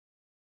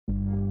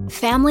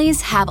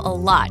Families have a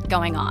lot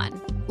going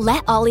on.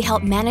 Let Ollie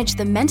help manage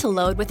the mental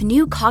load with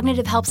new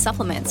cognitive help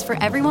supplements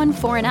for everyone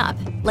 4 and up,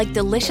 like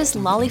delicious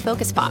Lolly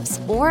Focus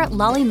Pops or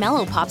Lolly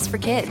Mellow Pops for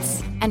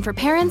kids. And for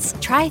parents,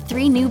 try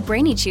 3 new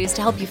Brainy Chews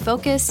to help you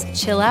focus,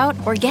 chill out,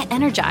 or get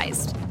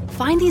energized.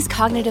 Find these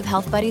cognitive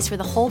health buddies for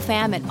the whole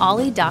fam at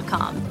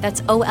ollie.com.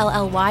 That's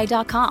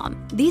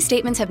OLLY.com. These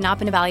statements have not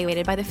been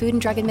evaluated by the Food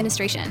and Drug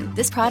Administration.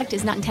 This product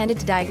is not intended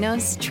to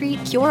diagnose,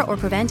 treat, cure, or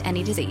prevent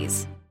any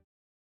disease.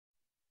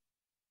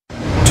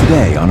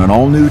 Today on an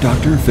all-new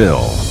Dr.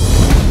 Phil,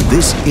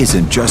 this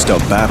isn't just a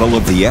battle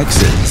of the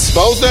exes.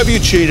 Both of you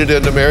cheated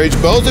in the marriage.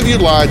 Both of you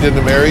lied in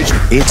the marriage.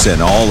 It's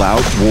an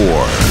all-out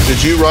war.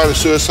 Did you write a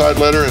suicide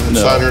letter and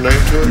sign her name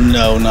to it?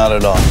 No, not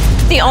at all.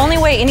 The only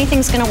way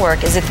anything's going to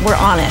work is if we're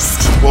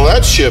honest. Well,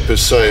 that ship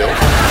has sailed.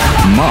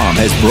 Mom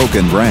has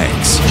broken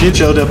ranks. She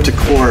showed up to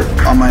court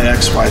on my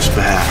ex-wife's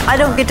behalf. I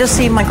don't get to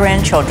see my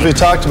grandchildren. We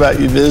talked about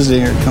you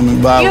visiting or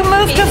coming by. You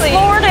moved to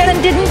Florida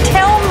and didn't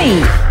tell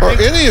me. Are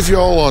any of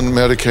y'all on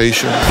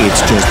medication? It's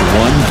just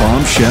one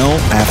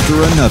bombshell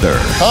after another.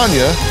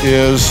 Tanya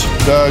is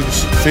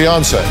Doug's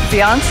fiance.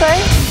 Fiance?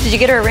 Did you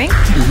get her a ring?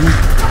 Mm-hmm.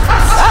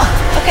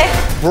 Oh, okay.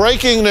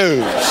 Breaking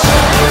news.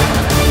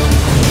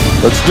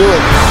 Let's do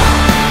it.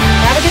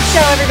 Have a good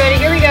show, everybody.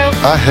 Here we go.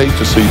 I hate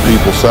to see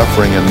people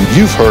suffering, and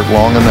you've hurt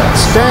long enough.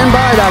 Stand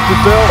by, Dr.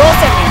 Phil.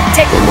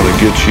 I'm going to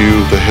get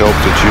you the help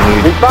that you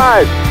need.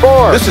 5,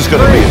 4. This is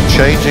going to be a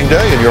changing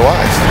day in your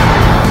life.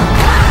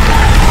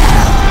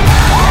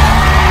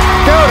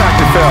 Go,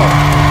 Dr. Phil.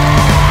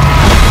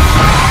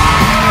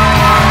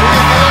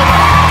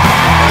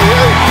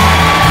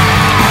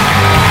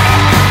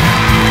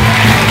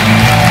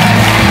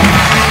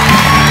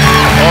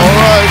 All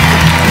right.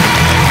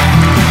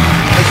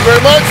 Thank you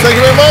very much. Thank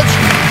you very much.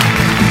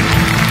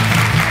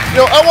 You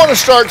know, I want to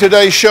start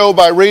today's show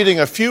by reading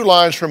a few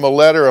lines from a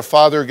letter a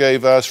father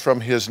gave us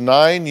from his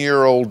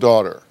 9-year-old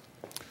daughter.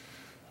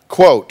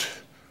 Quote,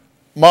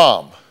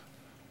 Mom,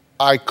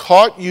 I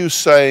caught you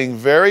saying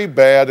very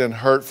bad and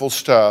hurtful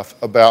stuff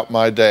about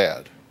my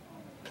dad.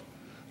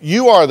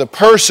 You are the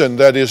person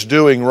that is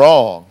doing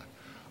wrong.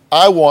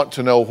 I want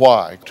to know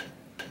why.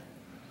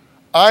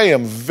 I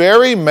am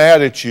very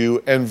mad at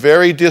you and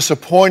very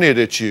disappointed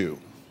at you.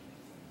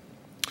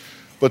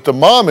 But the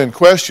mom in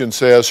question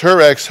says her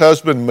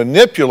ex-husband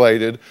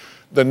manipulated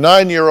the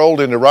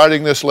 9-year-old into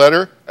writing this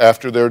letter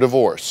after their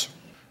divorce.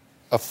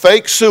 A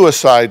fake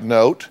suicide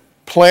note,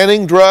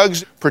 planting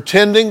drugs,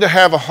 pretending to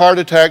have a heart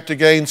attack to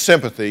gain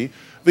sympathy.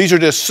 These are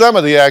just some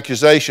of the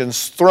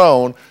accusations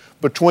thrown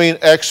between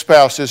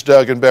ex-spouses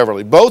Doug and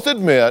Beverly. Both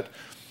admit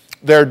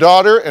their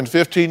daughter and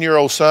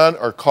 15-year-old son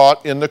are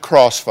caught in the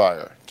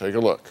crossfire. Take a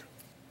look.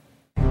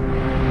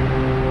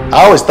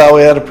 I always thought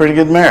we had a pretty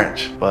good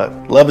marriage, but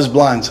love is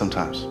blind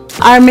sometimes.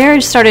 Our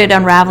marriage started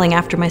unraveling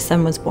after my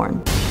son was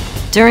born.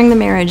 During the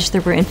marriage,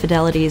 there were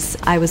infidelities.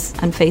 I was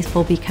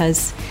unfaithful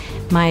because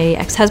my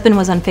ex-husband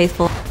was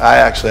unfaithful. I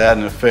actually had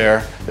an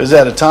affair. It was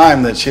at a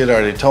time that she had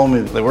already told me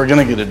that we're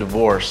going to get a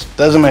divorce.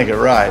 Doesn't make it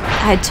right.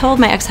 I had told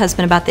my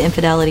ex-husband about the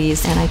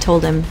infidelities, and I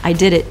told him I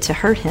did it to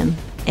hurt him,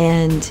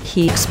 and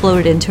he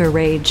exploded into a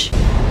rage.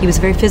 He was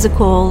very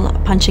physical,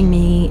 punching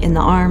me in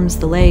the arms,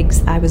 the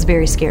legs. I was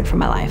very scared for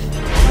my life.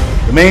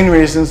 The main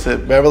reasons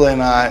that Beverly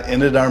and I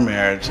ended our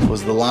marriage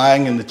was the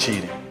lying and the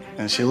cheating.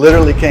 And she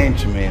literally came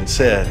to me and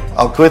said,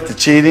 I'll quit the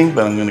cheating,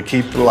 but I'm going to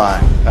keep the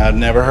lying. I've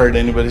never heard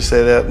anybody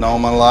say that in all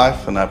my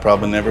life, and I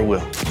probably never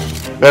will.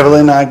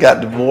 Beverly and I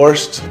got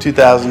divorced in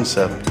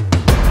 2007.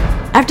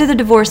 After the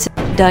divorce,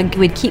 Doug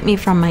would keep me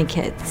from my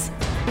kids.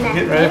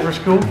 Getting ready for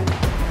school?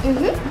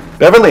 Mm-hmm.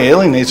 Beverly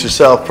alienates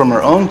herself from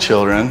her own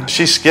children.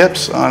 She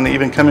skips on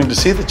even coming to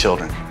see the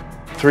children.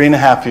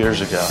 3.5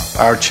 years ago,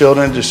 our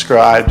children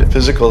described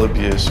physical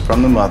abuse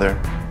from the mother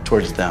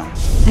towards them.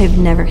 I've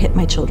never hit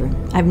my children.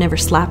 I've never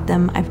slapped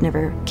them. I've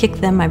never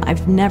kicked them.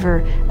 I've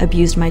never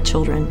abused my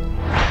children.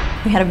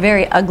 We had a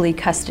very ugly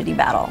custody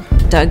battle.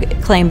 Doug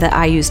claimed that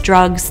I used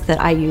drugs, that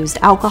I used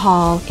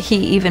alcohol. He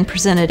even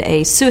presented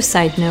a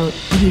suicide note,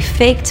 and he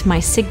faked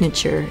my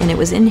signature, and it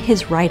was in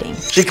his writing.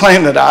 She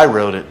claimed that I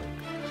wrote it,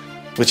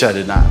 which I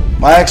did not.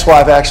 My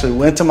ex-wife actually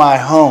went to my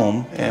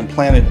home and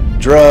planted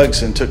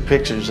drugs and took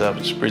pictures of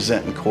it to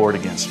present in court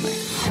against me.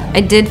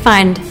 I did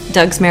find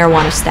Doug's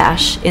marijuana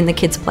stash in the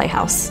kids'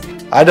 playhouse.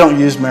 I don't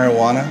use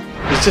marijuana.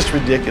 It's just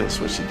ridiculous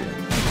what she did.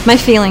 My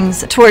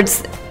feelings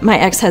towards my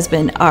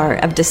ex-husband are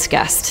of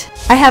disgust.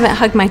 I haven't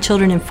hugged my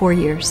children in 4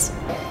 years.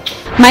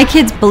 My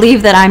kids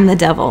believe that I'm the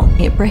devil.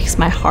 It breaks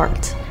my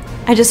heart.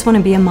 I just want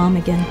to be a mom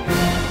again.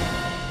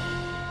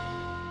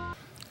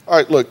 All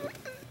right, look.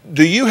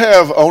 Do you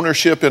have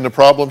ownership in the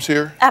problems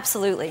here?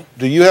 Absolutely.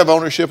 Do you have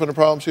ownership in the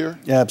problems here?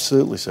 Yeah,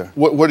 absolutely, sir.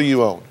 What do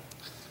you own?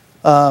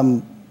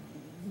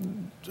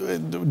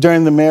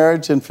 During the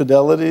marriage,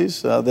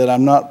 infidelities, that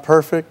I'm not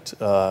perfect,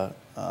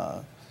 but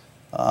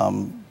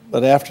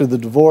after the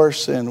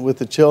divorce and with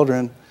the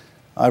children,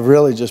 I've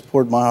really just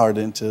poured my heart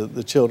into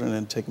the children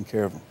and taken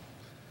care of them.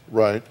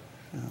 Right.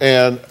 Yeah.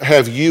 And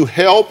have you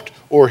helped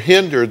or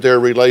hindered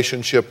their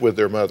relationship with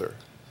their mother?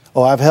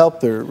 Oh, I've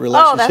helped their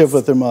relationship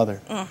with their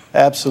mother.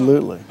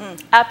 Absolutely.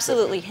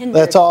 Absolutely hindered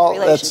That's all.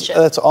 the relationship.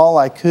 That's all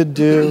I could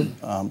do.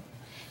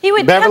 He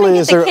would come and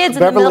get the kids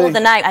in the middle of the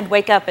night. I'd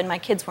wake up and my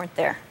kids weren't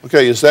there.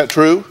 Okay, is that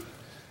true?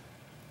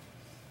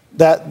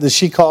 That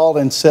she called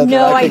and said No,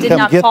 that I did could come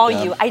not get call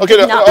them. you. I Okay,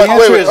 did not call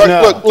wait, you.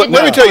 look,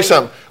 let me tell you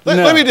something. No.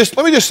 Let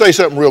me just say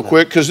something real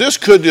quick, because this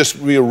could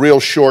just be a real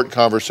short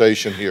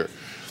conversation here.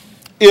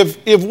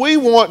 If we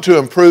want to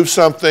improve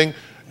something,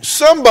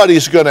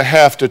 somebody's going to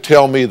have to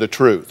tell me the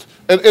truth.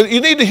 And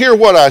you need to hear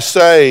what I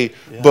say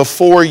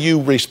before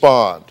you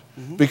respond,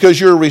 because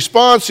your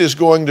response is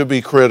going to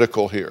be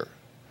critical here.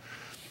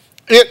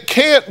 It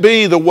can't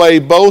be the way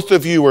both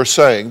of you are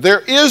saying.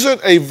 There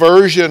isn't a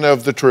version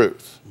of the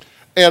truth.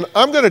 And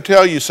I'm going to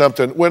tell you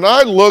something. When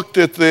I looked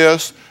at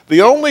this,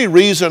 the only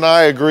reason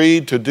I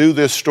agreed to do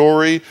this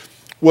story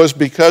was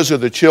because of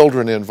the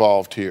children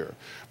involved here.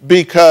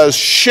 Because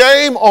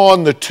shame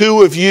on the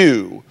two of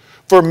you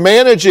for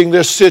managing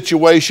this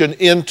situation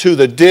into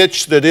the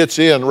ditch that it's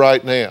in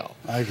right now.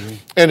 I agree.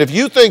 And if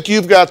you think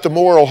you've got the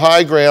moral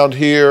high ground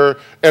here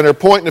and are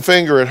pointing the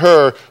finger at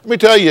her, let me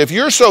tell you, if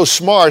you're so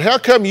smart, how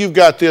come you've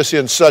got this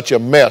in such a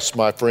mess,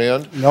 my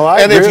friend? No,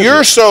 I and agree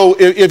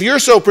if you're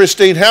so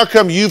pristine, how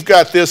come you've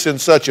got this in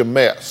such a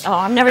mess? Oh,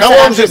 I've never How said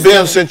long I'm has it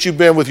been since you've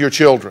been with your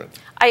children?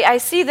 I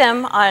see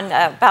them on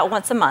about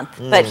once a month,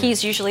 but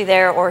he's usually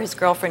there or his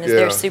girlfriend is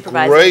there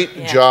supervising.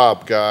 Great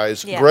job,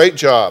 guys. Yeah. Great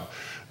job.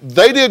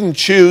 They didn't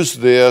choose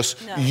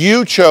this. No.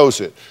 You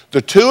chose it.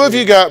 The two of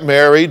you got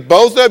married.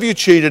 Both of you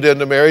cheated in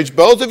the marriage.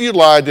 Both of you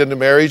lied in the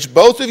marriage.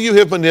 Both of you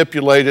have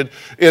manipulated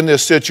in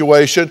this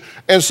situation.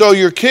 And so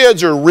your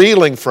kids are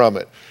reeling from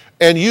it.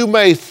 And you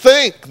may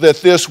think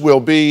that this will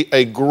be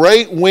a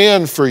great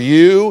win for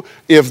you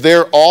if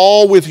they're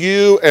all with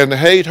you and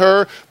hate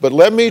her. But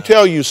let me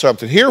tell you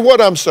something. Hear what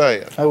I'm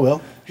saying. I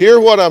will. Hear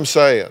what I'm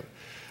saying.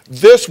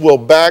 This will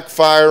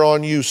backfire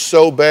on you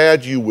so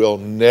bad you will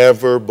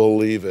never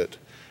believe it.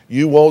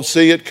 You won't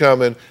see it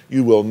coming.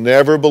 You will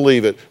never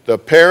believe it. The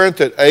parent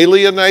that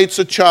alienates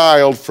a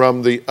child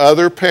from the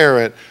other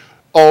parent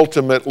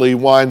ultimately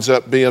winds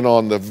up being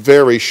on the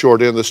very short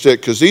end of the stick,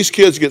 because these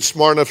kids get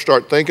smart enough to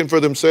start thinking for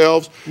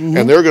themselves,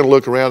 and they're going to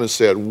look around and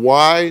say,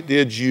 why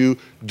did you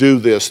do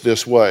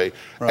this way?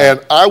 Right.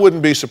 And I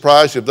wouldn't be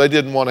surprised if they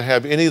didn't want to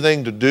have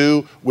anything to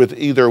do with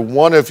either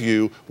one of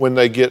you when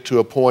they get to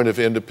a point of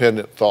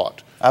independent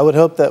thought. I would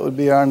hope that would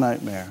be our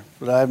nightmare,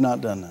 but I have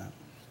not done that.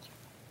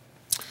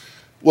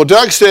 Well,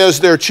 Doug says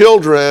their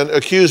children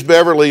accuse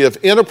Beverly of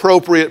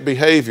inappropriate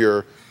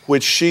behavior,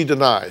 which she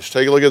denies.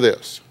 Take a look at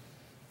this.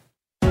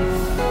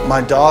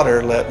 My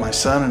daughter let my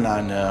son and I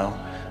know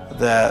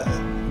that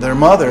their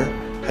mother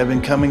had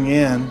been coming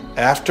in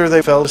after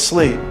they fell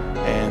asleep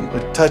and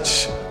would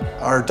touch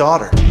our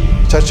daughter,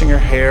 touching her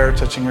hair,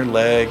 touching her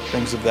leg,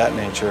 things of that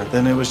nature.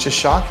 Then it was just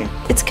shocking.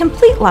 It's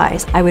complete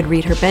lies. I would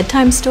read her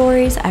bedtime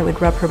stories, I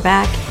would rub her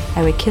back,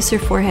 I would kiss her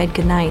forehead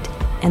goodnight,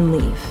 and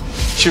leave.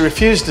 She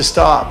refused to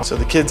stop, so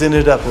the kids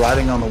ended up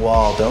writing on the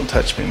wall, "Don't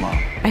touch me,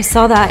 Mom." I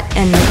saw that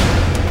and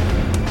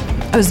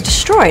I was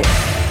destroyed.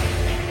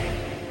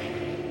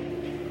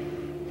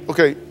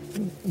 Okay,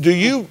 do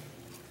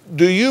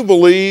you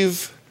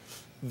believe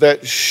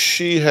that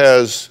she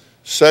has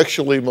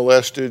sexually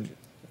molested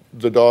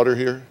the daughter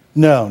here?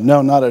 No,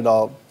 not at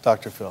all,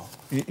 Dr. Phil.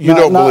 You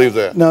don't believe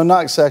that? No,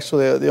 not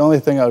sexually. The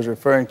only thing I was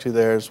referring to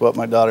there is what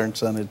my daughter and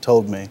son had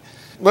told me.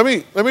 Let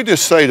me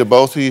just say to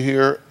both of you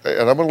here,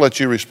 and I'm going to let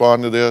you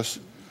respond to this,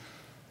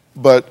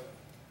 but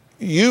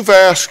you've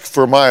asked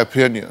for my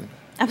opinion.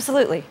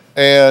 Absolutely.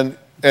 And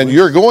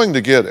you're going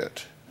to get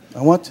it.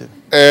 I want to.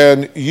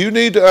 And you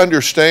need to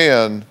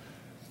understand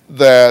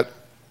that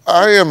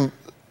I am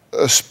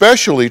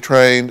especially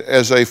trained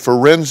as a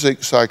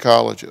forensic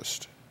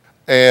psychologist.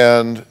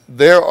 And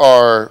there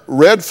are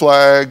red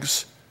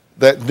flags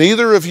that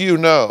neither of you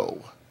know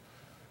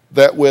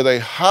that with a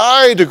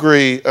high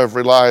degree of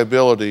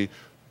reliability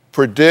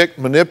predict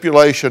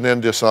manipulation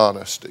and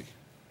dishonesty.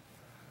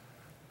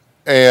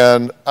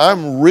 And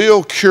I'm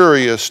real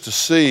curious to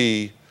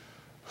see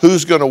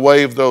who's going to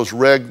wave those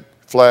red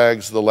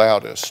flags the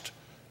loudest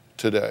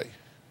today.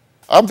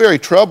 I'm very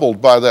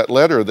troubled by that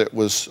letter that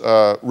was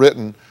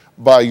written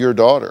by your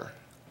daughter.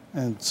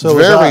 And so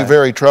was I.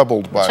 Very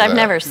troubled by Which that. I've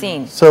never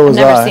seen. So was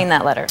I've never I. seen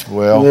that letter.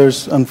 Well,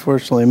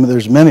 unfortunately,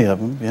 there's many of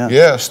them, yeah.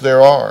 Yes,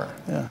 there are.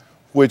 Yeah.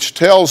 Which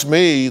tells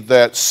me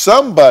that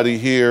somebody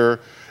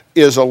here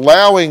is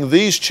allowing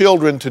these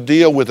children to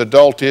deal with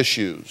adult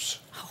issues.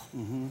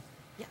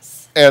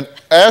 Yes. And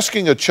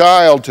asking a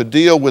child to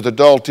deal with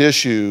adult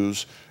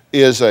issues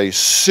is a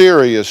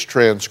serious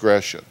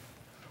transgression.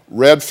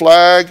 Red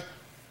flag,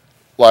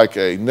 like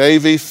a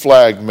Navy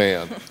flag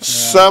man. Yeah.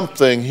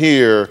 Something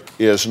here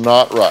is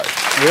not right.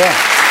 Yeah.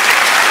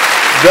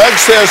 Doug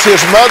says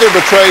his mother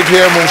betrayed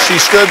him when she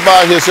stood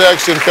by his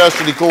ex in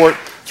custody court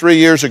 3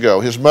 years ago.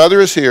 His mother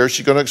is here.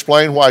 She's going to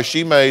explain why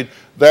she made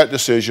that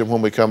decision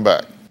when we come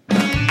back.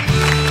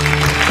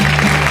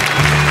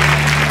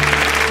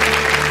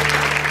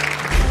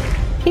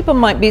 People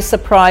might be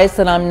surprised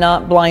that I'm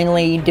not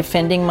blindly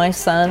defending my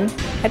son,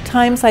 At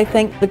times, I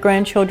think the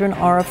grandchildren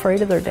are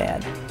afraid of their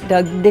dad.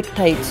 Doug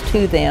dictates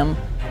to them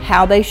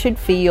how they should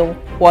feel,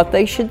 what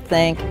they should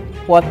think,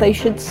 what they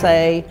should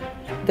say.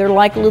 They're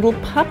like little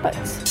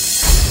puppets.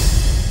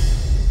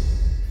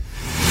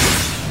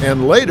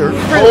 And later,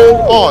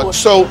 hold on.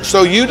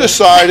 So you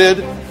decided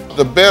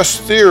the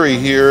best theory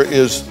here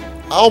is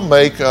I'll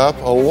make up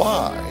a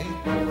lie.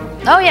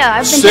 Oh yeah,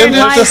 I've been Send hearing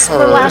it to lies for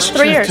the her. last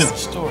 3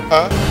 years.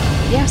 Huh?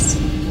 Yes.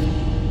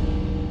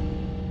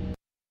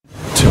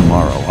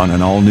 Tomorrow on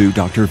an all-new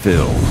Dr.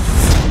 Phil.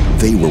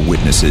 They were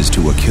witnesses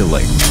to a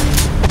killing.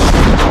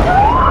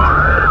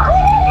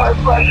 My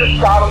friend just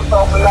shot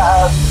himself in the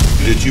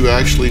head. Did you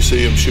actually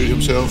see him shoot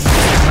himself?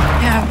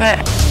 Yeah,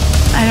 but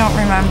I don't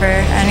remember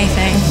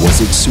anything.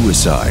 Was it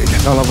suicide?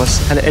 None of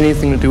us had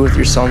anything to do with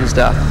your son's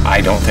death.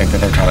 I don't think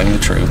that they're telling the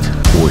truth.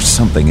 Or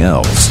something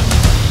else?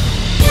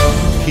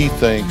 He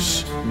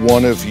thinks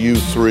one of you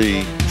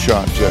three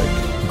shot Jake.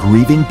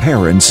 Grieving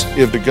parents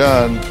If the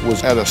gun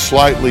was at a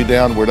slightly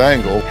downward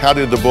angle, how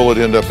did the bullet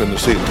end up in the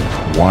ceiling?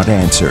 want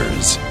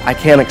answers. I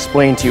can't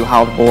explain to you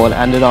how the bullet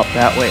ended up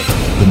that way.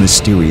 The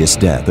mysterious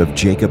death of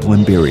Jacob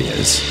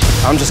Limberius.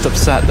 I'm just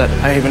upset that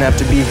I even have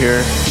to be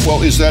here.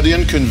 Well, is that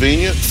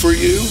inconvenient for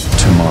you?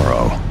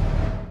 Tomorrow.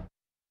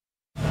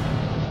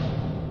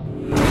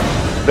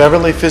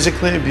 Beverly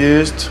physically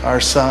abused our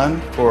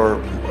son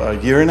for a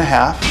year and a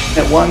half.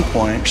 At one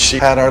point, she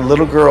had our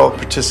little girl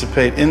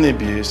participate in the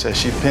abuse as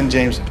she pinned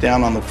James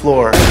down on the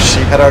floor. She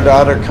had our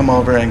daughter come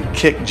over and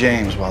kick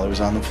James while he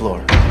was on the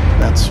floor.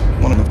 That's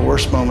one of the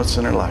worst moments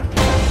in her life.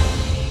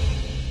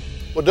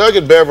 Well, Doug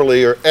and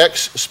Beverly are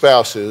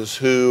ex-spouses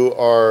who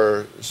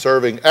are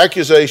serving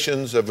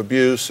accusations of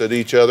abuse at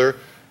each other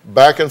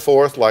back and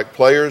forth like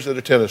players at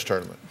a tennis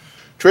tournament.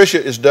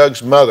 Tricia is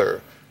Doug's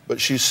mother, but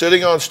she's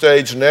sitting on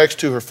stage next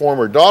to her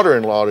former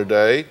daughter-in-law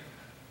today.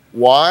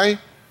 Why?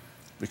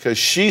 Because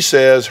she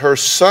says her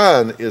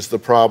son is the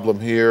problem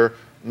here,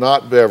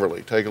 not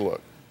Beverly. Take a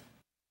look.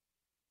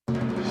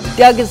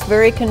 Doug is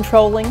very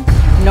controlling,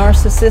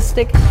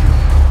 narcissistic,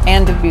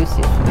 and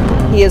abusive.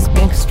 He is an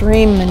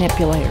extreme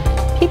manipulator.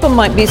 People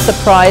might be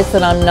surprised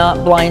that I'm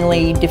not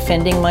blindly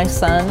defending my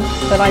son,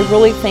 but I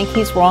really think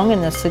he's wrong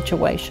in this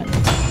situation.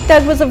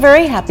 Doug was a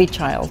very happy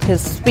child.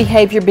 His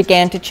behavior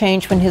began to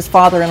change when his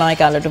father and I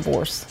got a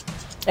divorce.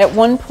 At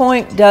one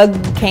point,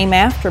 Doug came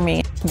after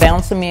me,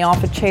 bouncing me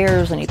off of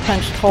chairs, and he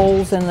punched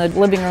holes in the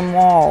living room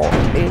wall.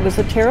 It was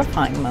a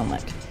terrifying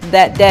moment.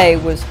 That day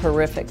was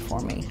horrific for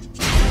me.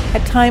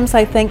 At times,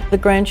 I think the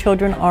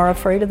grandchildren are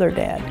afraid of their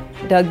dad.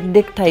 Doug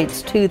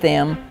dictates to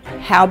them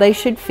how they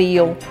should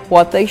feel,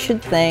 what they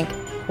should think,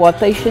 what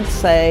they should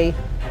say.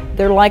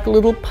 They're like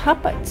little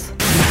puppets.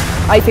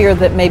 I fear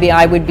that maybe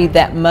I would be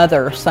that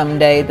mother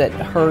someday that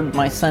heard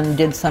my son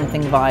did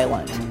something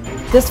violent.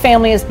 This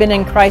family has been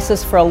in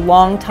crisis for a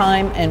long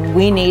time, and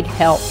we need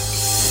help.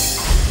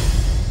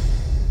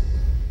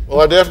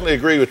 Well, I definitely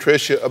agree with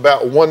Tricia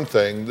about one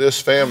thing. This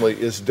family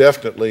is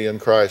definitely in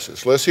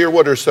crisis. Let's hear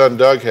what her son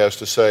Doug has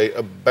to say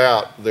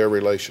about their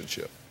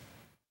relationship.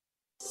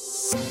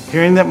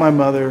 Hearing that my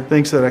mother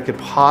thinks that I could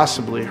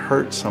possibly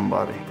hurt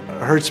somebody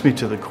hurts me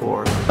to the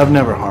core. I've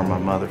never harmed my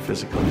mother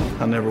physically.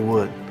 I never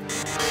would.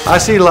 I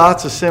see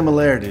lots of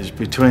similarities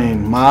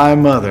between my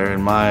mother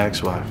and my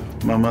ex-wife.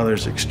 My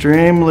mother's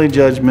extremely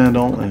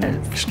judgmental and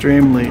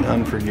extremely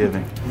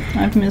unforgiving.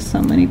 I've missed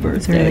so many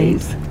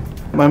birthdays.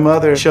 My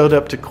mother showed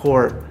up to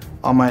court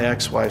on my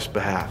ex-wife's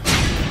behalf.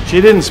 She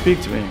didn't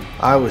speak to me.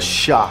 I was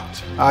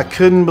shocked. I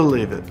couldn't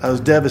believe it. I was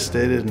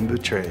devastated and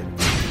betrayed.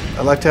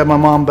 I'd like to have my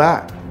mom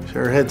back.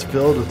 Her head's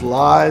filled with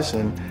lies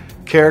and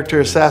character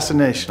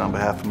assassination on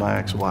behalf of my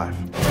ex-wife.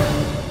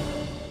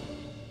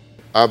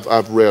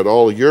 I've read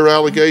all of your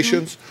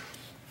allegations,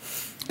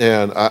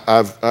 and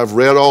I've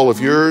read all of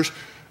yours,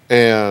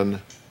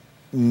 and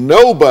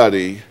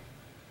nobody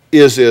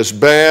is as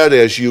bad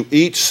as you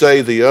each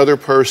say the other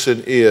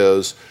person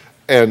is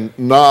and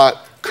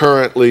not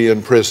currently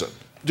in prison.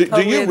 Do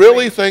you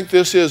really think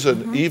this is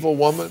an evil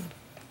woman?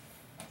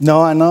 No,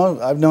 I know.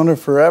 I've known her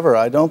forever.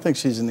 I don't think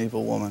she's an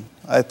evil woman.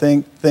 I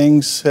think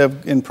things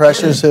and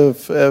pressures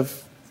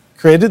have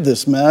created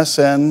this mess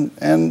and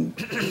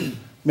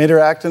made her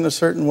act in a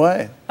certain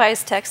way. By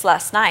his text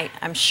last night,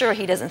 I'm sure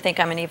he doesn't think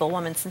I'm an evil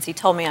woman since he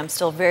told me I'm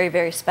still very,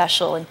 very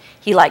special and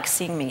he liked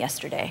seeing me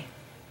yesterday.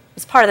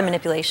 It's part of the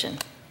manipulation.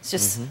 It's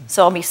just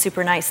so I'll be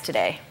super nice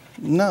today.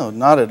 No,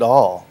 not at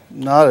all.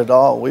 Not at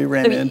all. We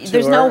ran into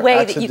There's her no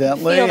way that you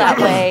accidentally. can feel that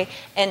way.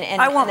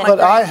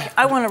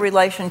 I want a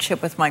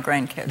relationship with my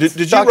grandkids.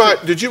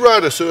 Did you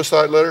write a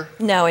suicide letter?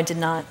 No, I did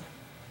not.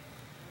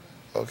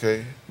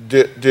 Okay.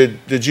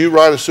 Did you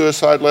write a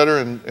suicide letter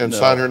and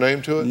sign her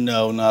name to it?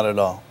 No, not at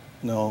all.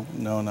 No,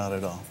 not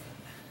at all.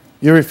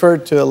 You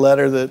referred to a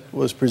letter that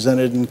was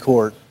presented in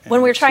court.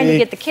 When we were trying to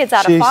get the kids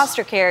out of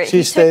foster care,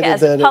 he took it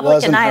as a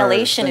public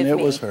annihilation of me. It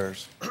was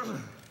hers.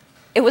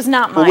 It was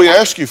not mine. Well, we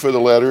asked you for the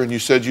letter, and you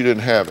said you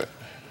didn't have it.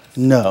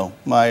 No,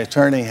 my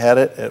attorney had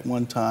it at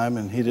one time,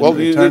 and he didn't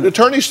return it. Well,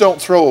 attorneys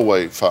don't throw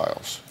away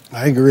files.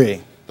 I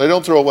agree. They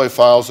don't throw away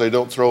files. They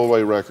don't throw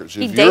away records.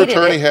 If your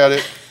attorney had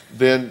it,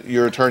 then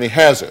your attorney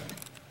has it.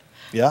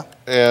 Yeah.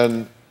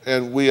 And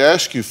we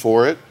ask you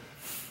for it.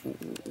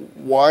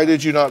 Why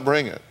did you not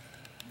bring it?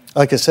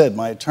 Like I said,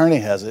 my attorney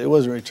has it. It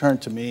wasn't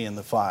returned to me in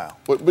the file.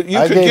 But you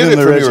could get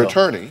it from your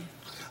attorney.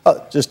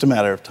 Just a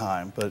matter of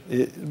time. But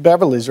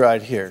Beverly's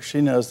right here.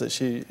 She knows that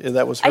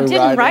that was her writing.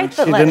 I didn't write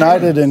the letter. She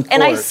denied it in court.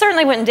 And I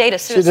certainly wouldn't date a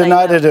suicide She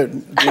denied note. it.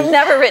 I've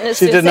never written a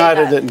suicide note. She denied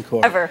note, it in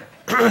court. ever.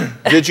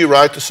 Did you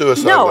write the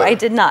suicide No, letter? I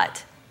did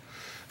not.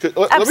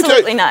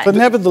 Absolutely not. But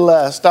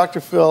nevertheless,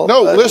 Dr. Phil.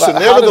 No, listen,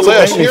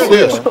 nevertheless, hear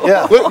this.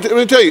 Yeah. Let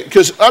me tell you,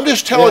 because I'm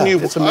just telling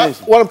you, it's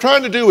amazing. what I'm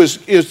trying to do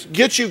is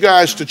get you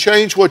guys to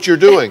change what you're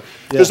doing.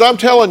 Because I'm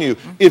telling you,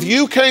 if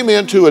you came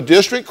into a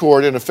district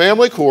court, in a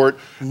family court,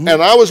 and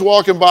I was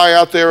walking by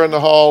out there in the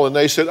hall and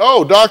they said,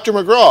 oh, Dr.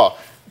 McGraw,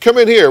 come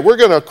in here. We're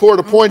going to court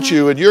appoint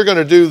you and you're going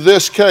to do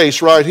this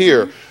case right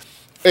here.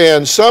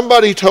 And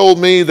somebody told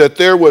me that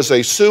there was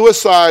a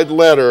suicide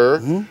letter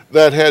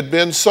that had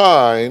been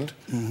signed.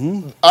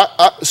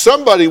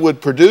 Somebody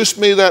would produce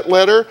me that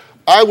letter.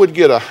 I would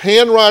get a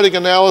handwriting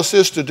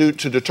analysis to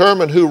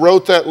determine who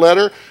wrote that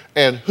letter.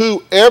 And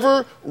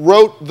whoever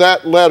wrote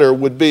that letter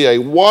would be a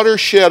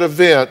watershed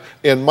event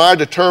in my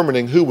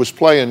determining who was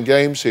playing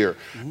games here.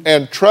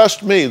 And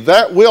trust me,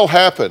 that will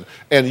happen.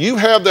 And you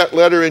have that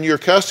letter in your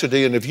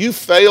custody, and if you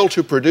fail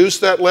to produce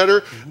that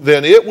letter,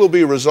 then it will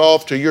be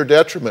resolved to your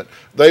detriment.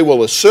 They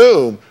will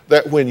assume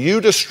that when you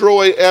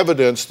destroy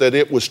evidence that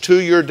it was to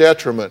your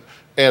detriment,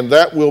 and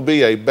that will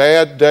be a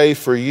bad day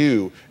for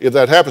you if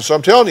that happens. So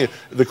I'm telling you,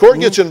 if the court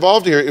gets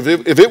involved here,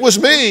 if it was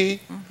me,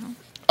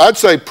 I'd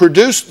say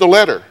produce the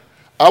letter.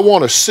 I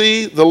want to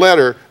see the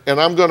letter, and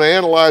I'm going to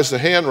analyze the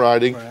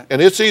handwriting,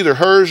 and it's either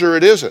hers or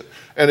it isn't.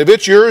 And if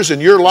it's yours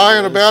and you're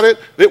lying about it,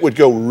 it would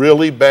go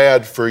really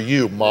bad for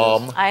you,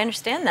 Mom. I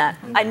understand that.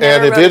 I never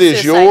And if wrote it a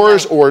is suicide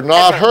yours note, or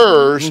not ever.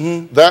 hers,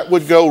 that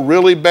would go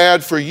really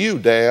bad for you,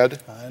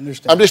 Dad. I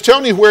understand. I'm just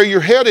telling you where you're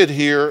headed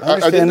here.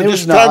 I'm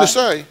just trying to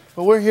say.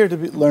 But we're here to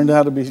learn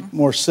how to be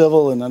more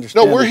civil and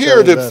understand. No, we're each here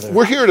other to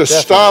better.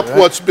 stop Definitely, right?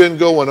 what's been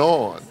going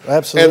on.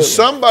 Absolutely. And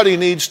somebody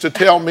needs to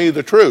tell me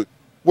the truth.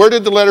 Where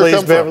did the letter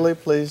come Beverly,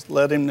 please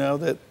let him know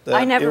that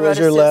I never it wrote was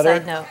a your suicide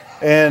letter. note.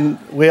 And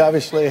we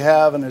obviously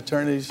have an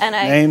attorney's And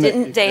I name.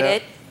 didn't date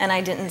it, and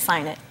I didn't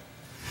sign it.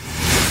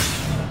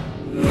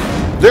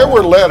 There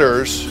were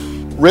letters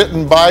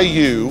written by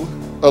you,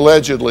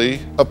 allegedly,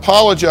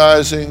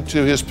 apologizing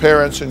to his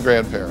parents and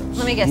grandparents.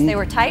 Let me guess, they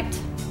were typed?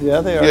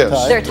 Yeah, they are Yes,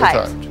 typed. They're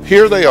typed.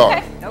 Here they are.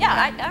 Okay.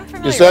 Yeah, I'm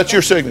familiar Is that with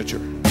your them.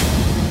 signature?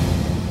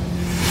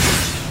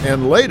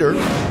 And later,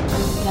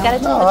 You gotta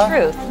tell the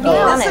truth. Be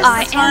honest.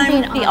 I am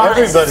being Be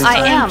honest. honest.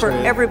 I am. For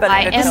everybody.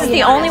 I This am is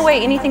being the only honest.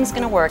 way anything's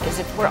gonna work is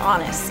if we're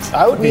honest.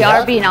 I would be We are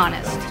happy. being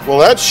honest. well,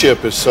 that ship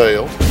has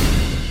sailed.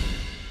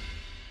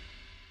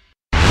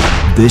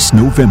 This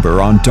November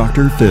on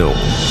Dr. Phil,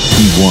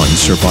 he won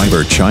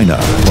Survivor China,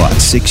 but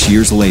 6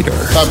 years later,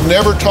 I've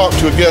never talked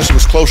to a guest that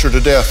was closer to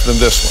death than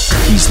this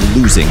one. he's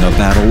losing a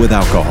battle with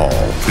alcohol.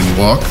 Can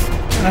you walk?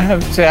 I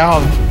have to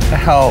have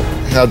help.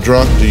 How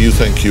drunk do you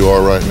think you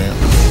are right now?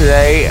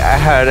 Today I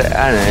had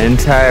an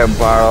entire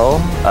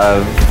bottle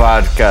of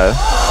vodka.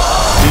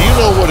 Do you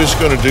know what it's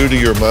going to do to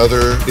your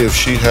mother if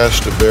she has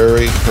to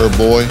bury her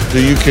boy?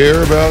 Do you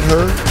care about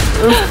her?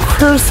 Of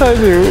course I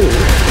do.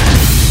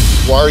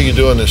 Why are you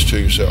doing this to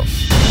yourself?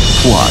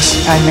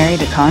 Plus, I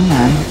married a con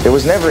man. There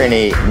was never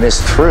any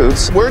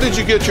mistruths. Where did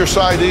you get your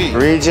PsyD?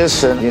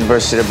 Regis and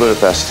University of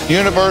Budapest.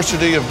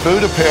 University of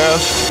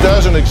Budapest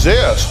doesn't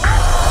exist.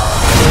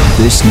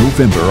 this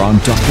November on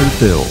Dr.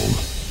 Phil.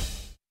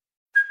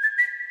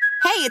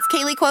 Hey, it's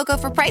Kaylee Cuoco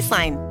for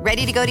Priceline.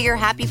 Ready to go to your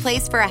happy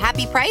place for a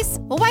happy price?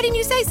 Well, why didn't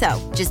you say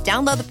so? Just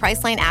download the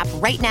Priceline app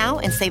right now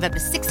and save up to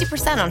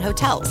 60% on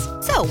hotels.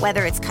 So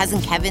whether it's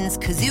Cousin Kevin's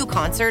Kazoo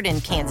Concert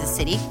in Kansas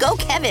City, go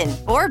Kevin,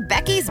 or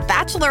Becky's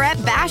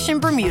Bachelorette Bash in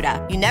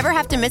Bermuda, you never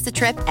have to miss a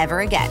trip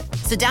ever again.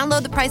 So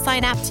download the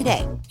Priceline app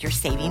today. Your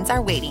savings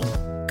are waiting.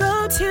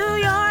 Go to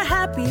your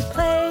happy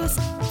place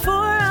for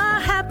a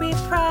happy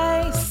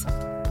price.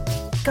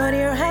 Go to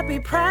your happy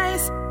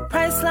price,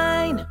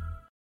 Priceline.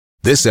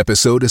 This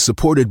episode is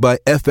supported by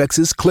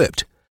FX's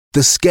Clipped,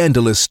 the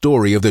scandalous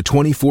story of the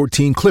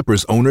 2014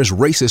 Clippers owner's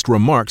racist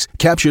remarks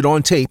captured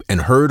on tape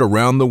and heard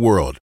around the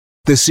world.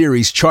 The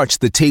series charts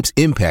the tape's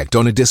impact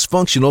on a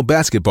dysfunctional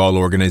basketball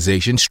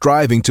organization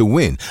striving to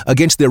win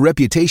against their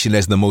reputation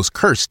as the most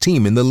cursed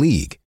team in the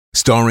league.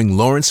 Starring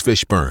Lawrence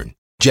Fishburne,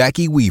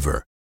 Jackie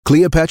Weaver,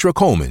 Cleopatra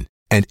Coleman,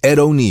 and Ed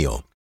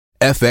O'Neill.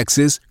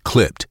 FX's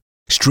Clipped,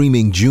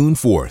 streaming June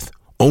 4th,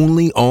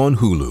 only on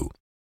Hulu.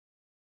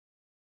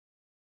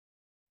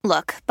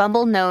 Look,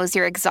 Bumble knows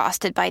you're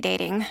exhausted by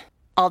dating.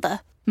 All the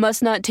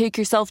must not take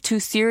yourself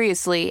too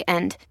seriously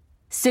and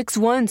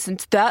 6'1"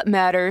 since that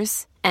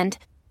matters. And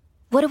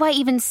what do I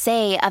even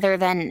say other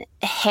than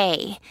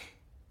hey?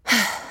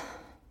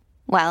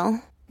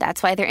 Well,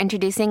 that's why they're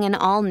introducing an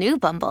all-new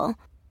Bumble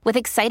with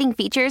exciting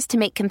features to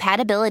make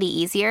compatibility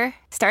easier,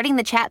 starting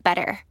the chat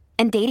better,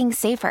 and dating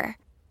safer.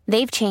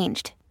 They've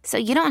changed, so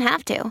you don't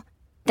have to.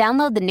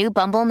 Download the new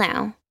Bumble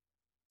now.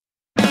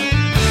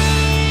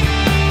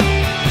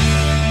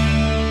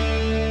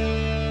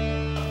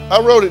 I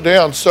wrote it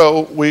down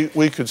so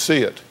we could see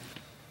it.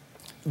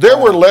 There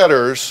were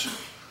letters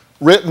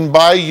written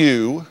by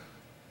you,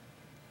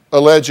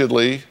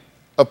 allegedly,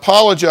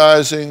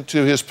 apologizing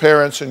to his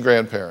parents and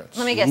grandparents.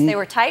 Let me guess, they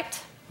were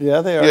typed?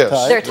 Yeah, they are Yes,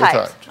 typed. They're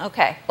typed.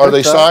 Okay. Are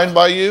they signed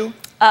by you?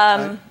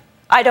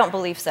 I don't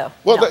believe so.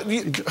 Well,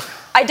 no.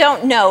 I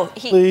don't know.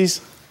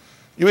 Please.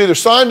 You either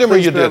signed them or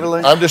you didn't.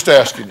 Beverly. I'm just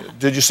asking you.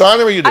 Did you sign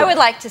them or you didn't? I would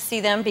like to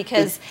see them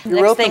because You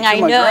the wrote next thing them to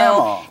I my know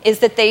grandma. is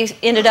that they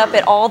ended up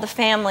at all the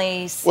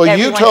families. Well, you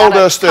Everyone told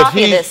got a us that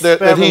copy of he this.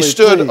 that he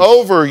stood please.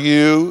 over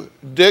you,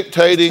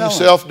 dictating Tell him.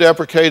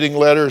 self-deprecating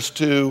letters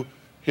to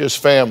his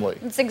family.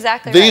 That's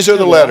exactly These right. are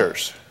the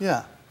letters.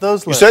 Yeah,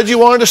 those You letters. said you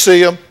wanted to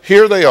see them.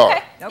 Here they are.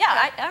 Okay.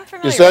 Yeah, I'm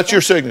familiar Is that with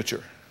your them.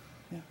 signature?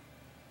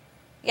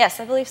 Yes,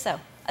 I believe so.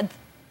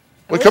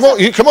 Well, come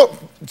on. Come on.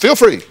 Feel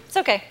free. It's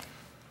okay.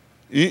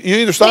 You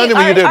either signed them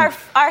or you didn't.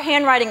 Our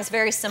handwriting is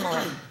very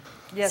similar.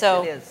 Yes,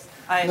 so it is.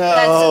 I'm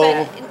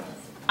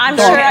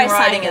sure I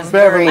signed them.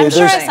 Beverly, I'm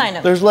sure I there's- signed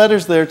them. There's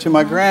letters there to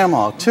my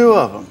grandma, 2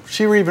 of them.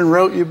 She even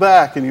wrote you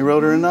back, and you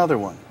wrote her another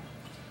one.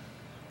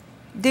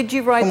 Did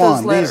you write Come those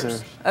on, letters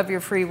these of your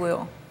free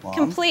will?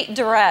 Complete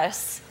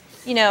duress.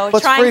 You know,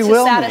 What's trying free to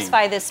will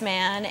satisfy this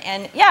man.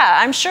 And yeah,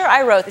 I'm sure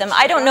I wrote them.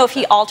 I don't know if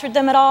he altered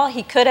them at all.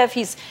 He could have.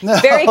 He's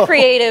very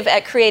creative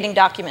at creating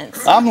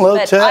documents. I'm low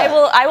but tech. I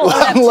will own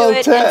up I'm to low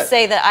it tech. and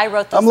say that I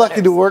wrote those I'm lucky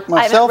letters. to work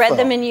I haven't myself read out.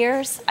 them in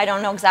years. I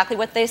don't know exactly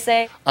what they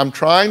say. I'm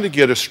trying to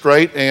get a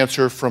straight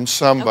answer from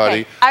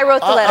somebody. Okay. I wrote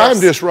the letters.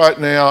 I'm just right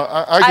now,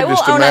 I I can will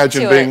just own up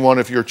imagine to being it. one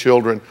of your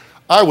children.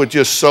 I would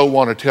just so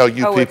want to tell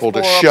you Oh, people it's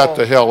to horrible. shut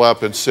the hell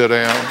up and sit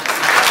down.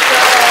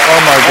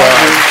 Oh my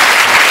God.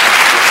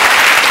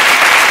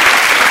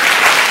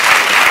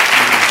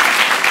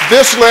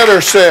 This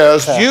letter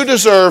says, you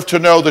deserve to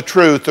know the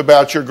truth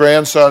about your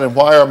grandson and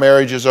why our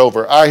marriage is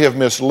over. I have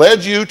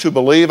misled you to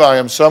believe I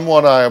am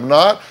someone I am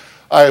not.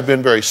 I have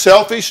been very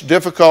selfish,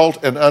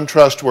 difficult, and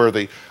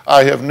untrustworthy.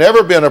 I have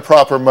never been a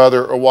proper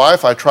mother or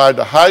wife. I tried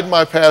to hide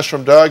my past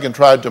from Doug and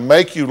tried to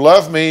make you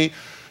love me.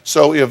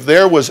 So if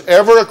there was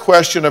ever a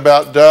question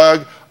about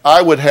Doug,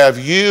 I would have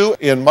you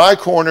in my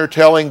corner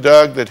telling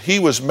Doug that he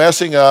was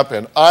messing up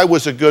and I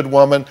was a good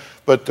woman.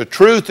 But the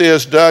truth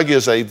is, Doug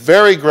is a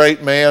very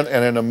great man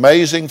and an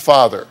amazing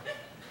father.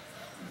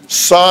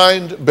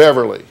 Signed,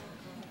 Beverly.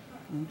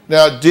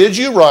 Now, did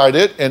you write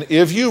it? And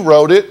if you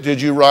wrote it,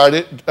 did you write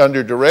it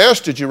under duress?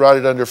 Did you write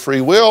it under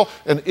free will?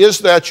 And is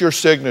that your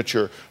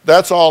signature?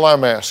 That's all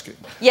I'm asking.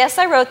 Yes,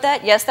 I wrote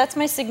that. Yes, that's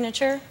my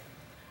signature.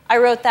 I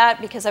wrote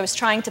that because I was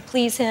trying to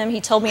please him. He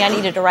told me I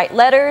needed to write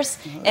letters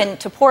and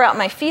to pour out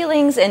my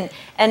feelings. And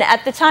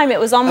at the time, it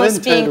was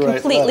almost being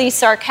completely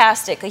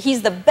sarcastic.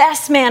 He's the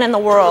best man in the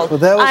world. Well,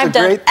 that was I've a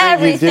done great thing you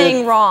everything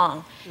did.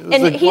 wrong. was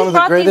And like he's one of the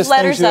brought these greatest things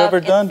letters you've up ever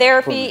done in for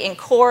therapy, me. in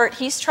court.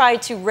 He's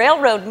tried to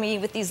railroad me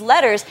with these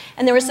letters.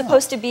 And they were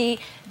supposed to be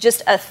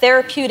just a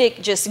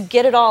therapeutic, just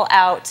get it all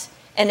out.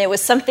 And it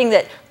was something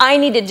that I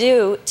need to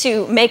do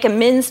to make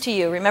amends to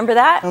you. Remember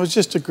that? It was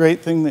just a great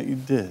thing that you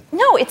did.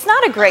 No, it's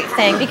not a great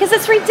thing because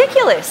it's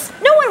ridiculous.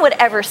 No one would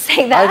ever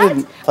say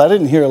that. I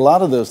didn't hear a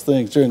lot of those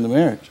things during the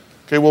marriage.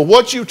 Okay, well,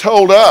 what you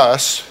told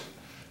us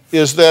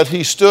is that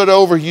he stood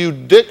over you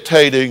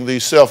dictating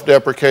these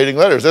self-deprecating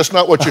letters. That's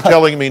not what you're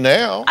telling me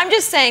now. I'm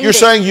just saying. You're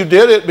saying you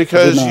did it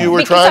because you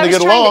were trying to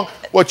get along.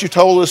 What you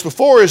told us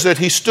before is that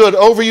he stood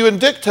over you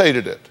and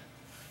dictated it.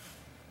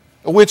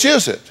 Which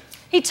is it?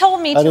 He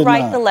told me to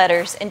write the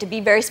letters and to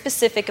be very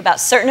specific about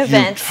certain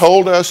events. You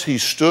told us he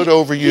stood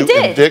over you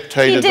and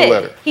dictated the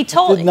letter. He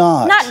told did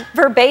not. Not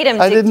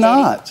verbatim I dictating. did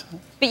not.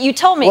 But you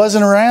told me. I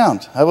wasn't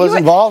around. I was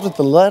involved with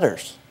the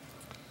letters.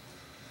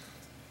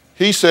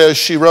 He says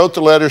she wrote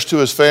the letters to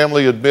his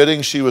family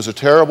admitting she was a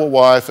terrible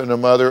wife and a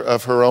mother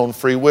of her own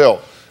free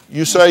will.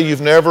 You say you've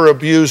never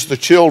abused the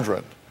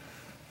children.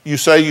 You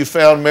say you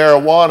found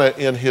marijuana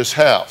in his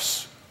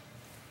house.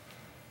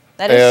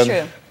 That is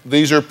true.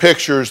 These are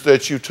pictures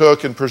that you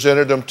took and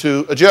presented them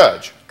to a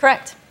judge.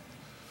 Correct.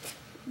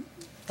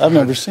 I've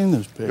never seen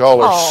those pictures.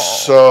 Y'all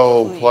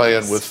are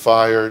playing with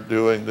fire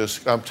doing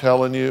this. I'm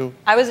telling you.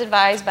 I was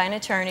advised by an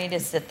attorney to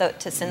send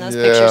those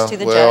pictures to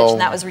the judge,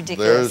 and that was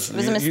ridiculous. It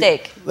was a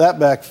mistake. That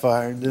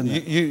backfired, didn't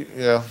it?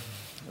 Yeah.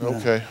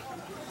 Okay.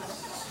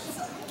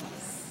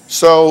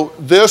 So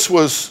this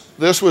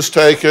was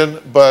taken,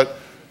 but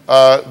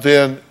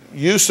then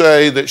you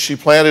say that she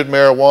planted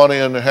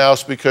marijuana in the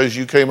house because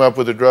you came up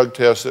with a drug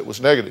test that was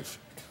negative.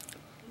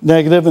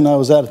 Negative, and I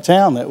was out of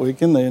town that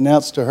weekend. They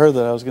announced to her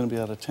that I was going to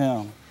be out of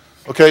town.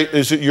 Okay,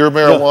 is it your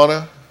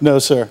marijuana? No,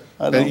 sir.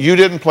 I don't. And you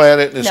didn't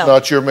plant it, and it's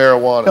not your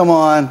marijuana. Come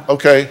on.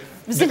 Okay. It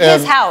was in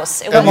his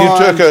house. It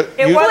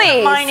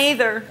wasn't mine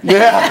either.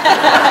 Yeah.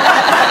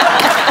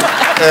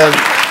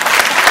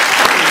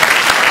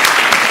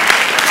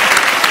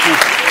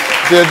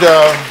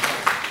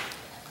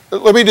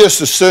 And let me just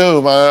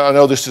assume, I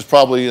know this is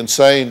probably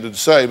insane to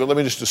say, but let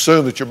me just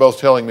assume that you're both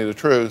telling me the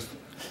truth.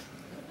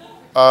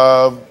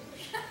 How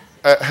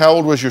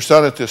old was your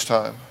son at this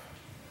time?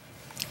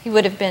 He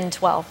would have been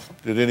 12.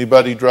 Did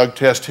anybody drug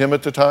test him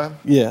at the time?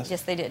 Yes.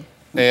 Yes, they did.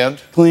 And?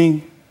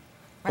 Clean,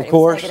 Right, of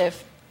course. It was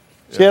negative.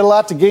 She had a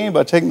lot to gain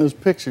by taking those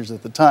pictures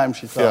at the time,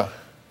 she thought. Yeah.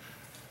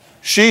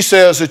 She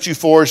says that you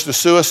forged a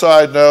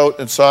suicide note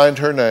and signed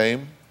her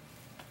name.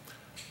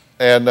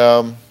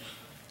 And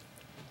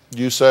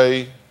you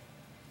say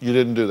you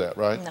didn't do that,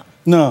 right?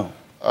 No.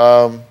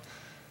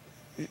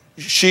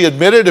 She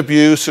admitted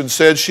abuse and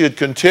said she'd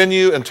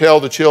continue and tell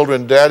the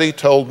children, Daddy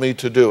told me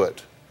to do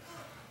it.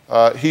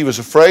 He was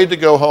afraid to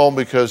go home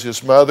because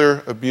his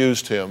mother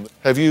abused him.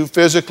 Have you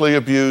physically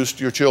abused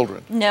your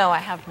children? No, I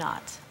have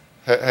not.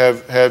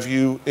 Have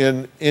you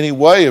in any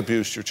way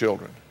abused your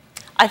children?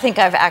 I think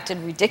I've acted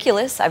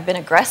ridiculous. I've been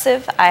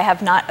aggressive. I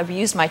have not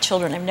abused my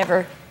children. I've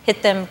never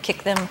hit them,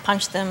 kicked them,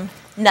 punched them,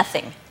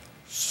 nothing.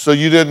 So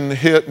you didn't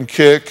hit and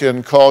kick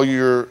and call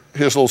his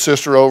little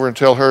sister over and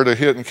tell her to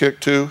hit and kick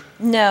too?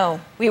 No,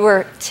 we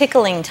were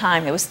tickling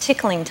time. It was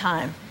tickling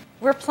time.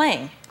 We're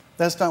playing.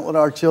 That's not what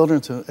our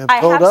children have told us. I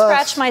have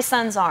scratched my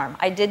son's arm.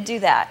 I did do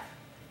that.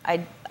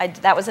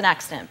 That was an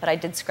accident, but I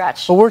did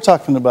scratch. But we're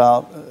talking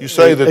about you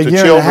say that a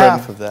year and a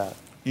half of that.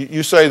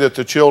 You say that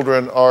the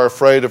children are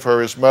afraid of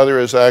her. His mother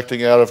is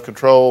acting out of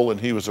control,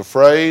 and he was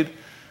afraid.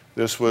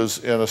 This was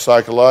in a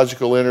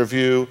psychological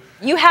interview.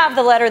 You have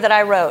the letter that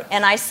I wrote,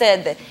 and I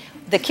said that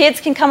the kids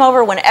can come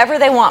over whenever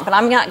they want, but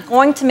I'm not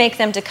going to make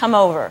them to come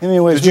over.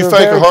 Anyways, did you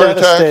fake a heart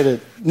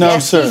attack? No,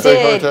 yes, sir. You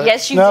did.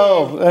 Yes, you did.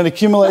 No, an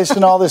accumulation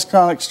of all this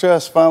chronic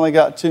stress finally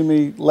got to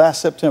me last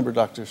September,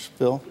 Dr.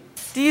 Phil.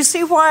 Do you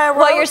see why I wrote?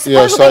 Well, you're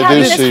supposedly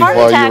having this heart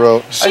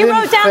attack. She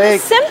wrote down the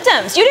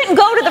symptoms. You didn't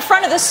go to the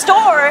front of the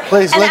store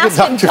and ask a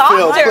doctor.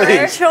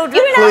 You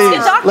didn't ask a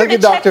doctor to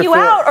check you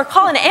out or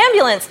call an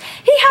ambulance.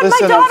 He had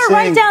my daughter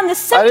write down the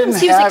symptoms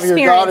he was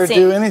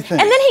experiencing. And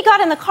then he got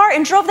in the car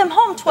and drove them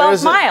home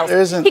 12 miles.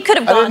 He could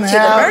have gone to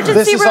the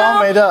emergency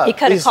room. He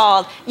could have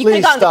called. You could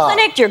have gone to the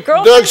clinic. Your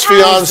girlfriend's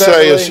house. Doug's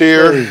fiance is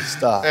here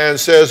and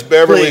says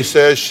Beverly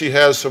says she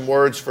has some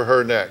words for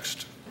her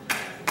next.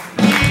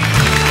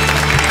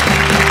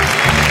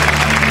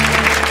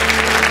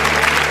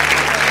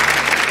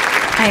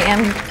 I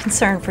am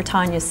concerned for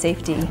Tanya's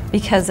safety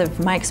because of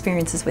my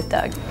experiences with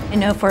Doug. I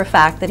know for a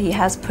fact that he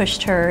has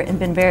pushed her and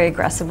been very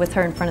aggressive with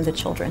her in front of the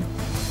children.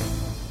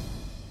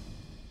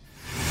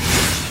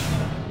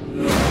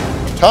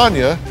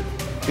 Tanya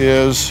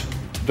is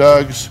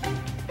Doug's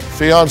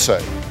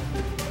fiance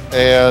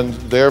and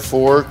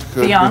therefore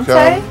could become...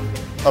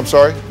 I'm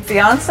sorry?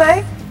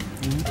 Fiance?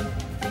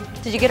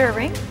 Did you get her a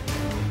ring?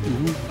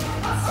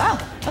 Wow,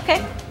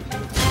 okay.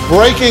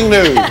 Breaking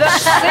news.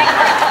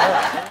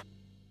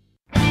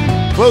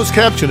 Closed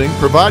captioning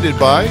provided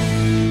by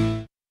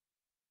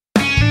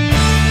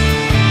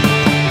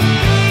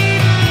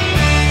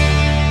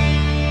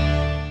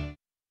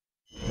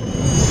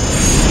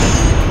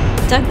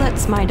Doug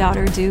lets my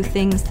daughter do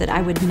things that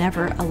I would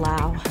never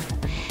allow.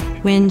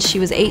 When she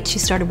was 8, she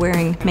started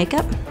wearing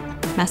makeup,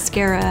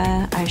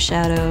 mascara,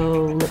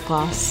 eyeshadow, lip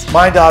gloss.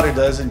 My daughter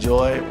does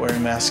enjoy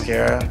wearing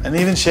mascara and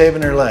even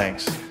shaving her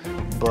legs,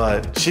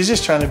 but she's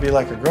just trying to be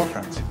like her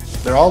girlfriends.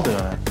 They're all doing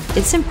it.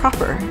 It's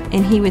improper,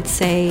 and he would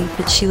say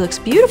that she looks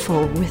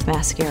beautiful with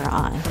mascara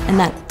on, and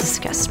that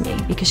disgusts me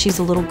because she's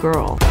a little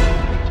girl.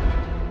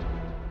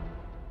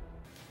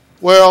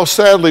 Well,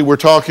 sadly, we're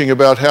talking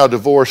about how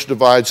divorce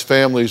divides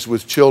families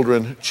with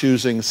children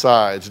choosing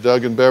sides.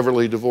 Doug and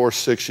Beverly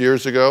divorced 6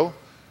 years ago.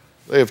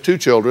 They have 2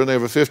 children. They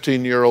have a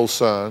 15-year-old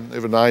son. They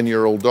have a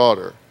 9-year-old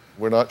daughter.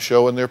 We're not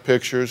showing their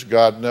pictures.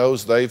 God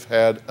knows they've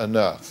had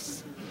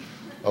enough.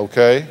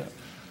 Okay?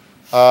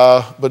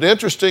 But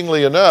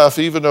interestingly enough,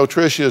 even though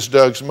Tricia is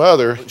Doug's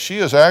mother, she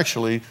has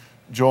actually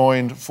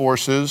joined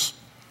forces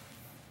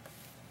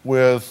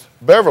with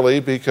Beverly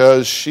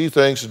because she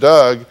thinks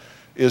Doug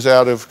is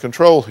out of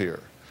control here.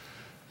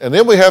 And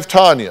then we have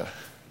Tanya.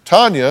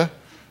 Tanya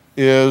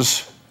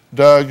is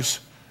Doug's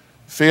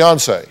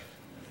fiance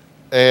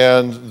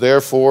and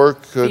therefore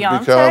could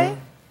become...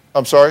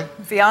 I'm sorry?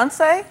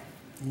 Fiance?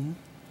 Mm-hmm.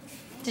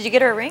 Did you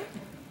get her a ring?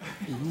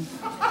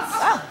 Mm-hmm.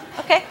 Wow,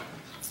 okay.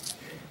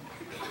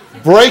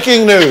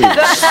 Breaking news.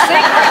 Congratulations.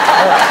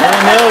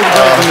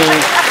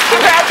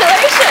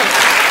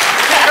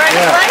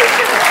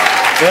 Congratulations.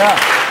 Yeah.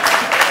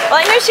 Well,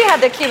 I knew she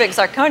had the cubic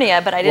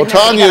zirconia, but I didn't know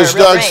Tanya is she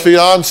got a real Doug's ring.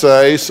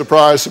 fiance,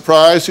 surprise,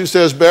 surprise, who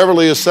says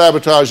Beverly is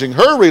sabotaging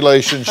her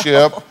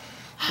relationship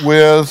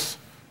with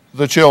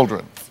the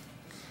children.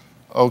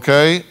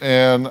 Okay,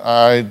 and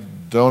I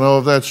don't know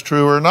if that's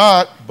true or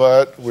not,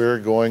 but we're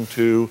going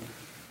to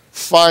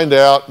find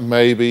out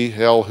maybe.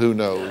 Hell, who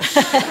knows?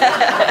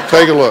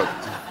 Take a look.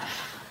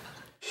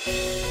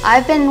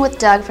 I've been with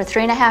Doug for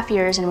 3.5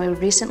 years and we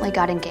recently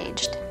got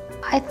engaged.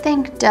 I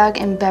think Doug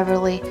and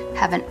Beverly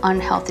have an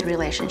unhealthy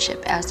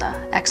relationship as an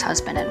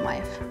ex-husband and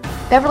wife.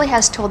 Beverly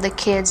has told the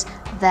kids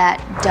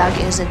that Doug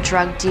is a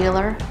drug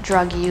dealer,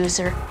 drug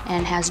user,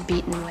 and has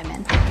beaten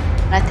women.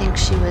 I think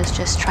she was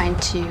just trying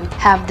to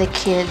have the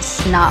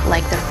kids not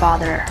like their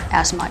father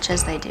as much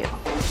as they do.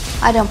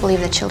 I don't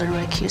believe the children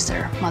would accuse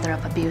their mother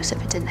of abuse if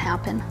it didn't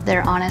happen.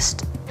 They're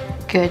honest,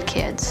 good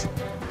kids.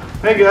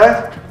 Hey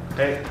guys.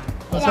 Hey.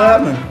 What's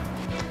happening?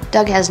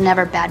 Doug has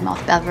never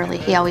badmouthed Beverly.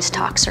 He always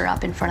talks her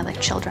up in front of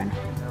the children.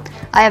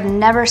 I have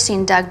never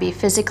seen Doug be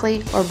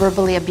physically or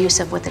verbally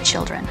abusive with the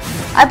children.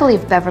 I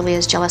believe Beverly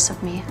is jealous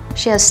of me.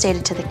 She has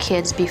stated to the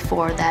kids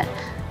before that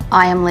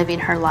I am living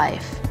her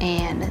life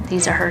and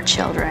these are her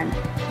children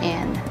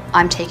and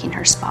I'm taking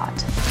her spot.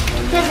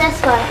 Who's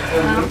this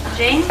one?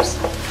 James?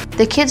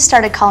 The kids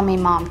started calling me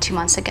Mom 2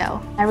 months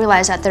ago. I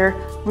realized that their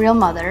real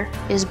mother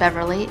is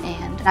Beverly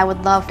and I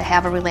would love to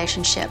have a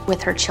relationship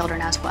with her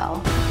children as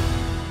well.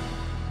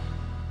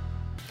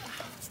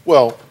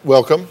 Well,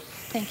 welcome.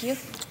 Thank you.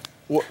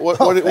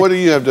 What do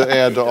you have to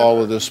add to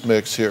all of this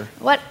mix here?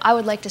 What I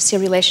would like to see a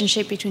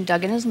relationship between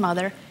Doug and his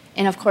mother,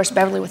 and of course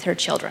Beverly with her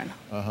children.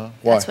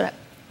 Why? That's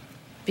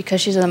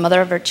because she's the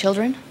mother of her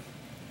children.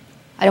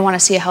 I don't want to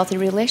see a healthy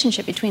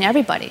relationship between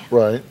everybody.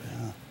 Right.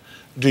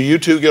 Do you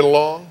two get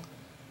along?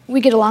 We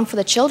get along for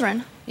the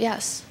children,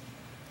 yes.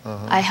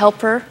 I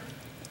help her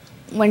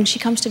when she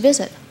comes to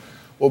visit.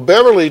 Well,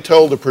 Beverly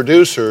told the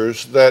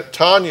producers that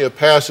Tanya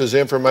passes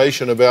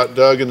information about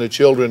Doug and the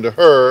children to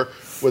her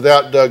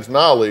without Doug's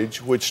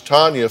knowledge, which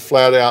Tanya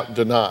flat out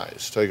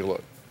denies. Take a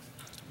look.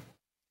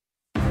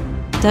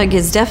 Doug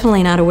is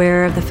definitely not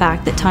aware of the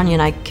fact that Tanya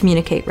and I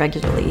communicate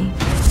regularly.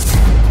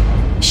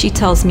 She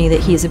tells me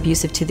that he is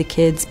abusive to the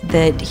kids,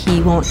 that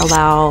he won't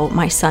allow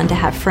my son to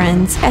have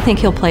friends. I think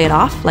he'll play it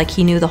off like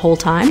he knew the whole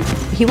time.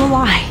 He will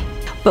lie.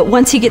 But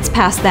once he gets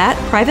past that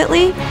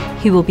privately,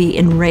 he will be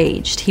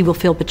enraged. He will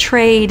feel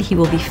betrayed. He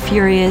will be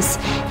furious.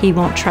 He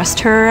won't trust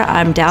her.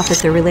 I doubt that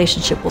their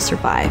relationship will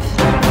survive.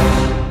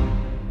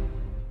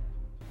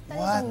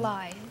 That's a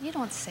lie. You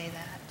don't say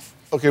that.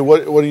 Okay,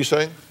 what are you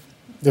saying?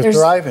 They're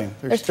thriving.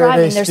 They're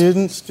straight-A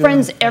students.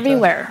 Friends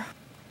everywhere.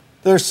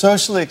 They're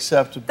socially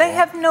acceptable. They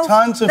have no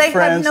tons of they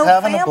friends, have no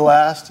having family. a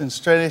blast, and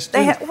straight-A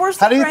students.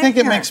 How do you think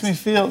it makes me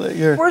feel that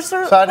you're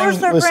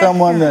siding with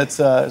someone that's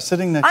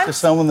sitting next to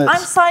someone that's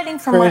I'm siding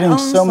from my creating own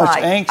so much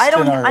side. angst I in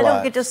our don't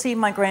lives? get to see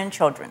my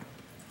grandchildren.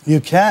 You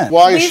can.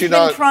 Why is she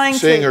not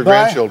seeing her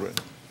grandchildren?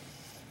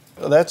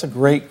 Well, that's a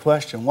great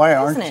question. Why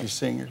aren't Isn't it? you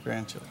seeing your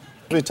grandchildren?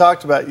 We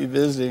talked about you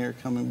visiting or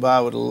coming by.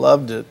 I would have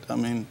loved it. I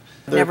mean,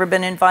 I've never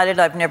been invited.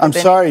 I've never I'm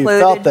been sorry included.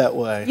 you felt that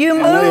way. You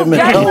I know you've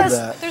moved, been told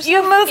Douglas. that.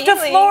 You moved to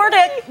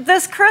Florida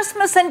this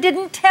Christmas and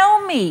didn't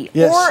tell me.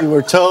 Yes, you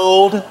were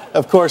told.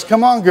 Of course.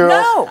 Come on,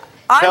 girls. No.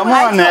 Come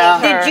on now.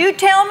 Did you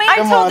tell me? I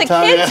told the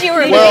kids you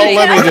were Well,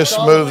 let me just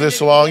move this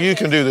along. You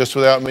can do this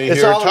without me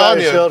It's here. all about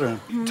your children.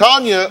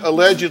 Tanya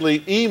allegedly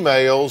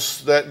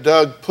emails that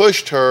Doug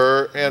pushed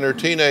her and her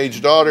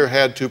teenage daughter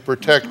had to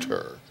protect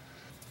her.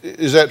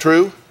 Is that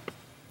true?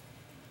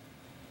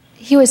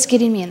 He was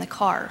getting me in the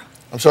car.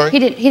 I'm sorry? He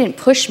didn't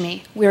push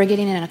me. We were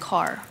getting in a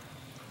car.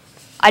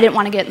 I didn't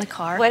want to get in the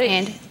car.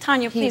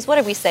 Tanya, please, what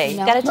did we say? No.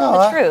 You got to tell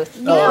the truth.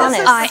 Be No,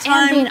 honest. I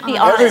am being Be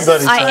honest.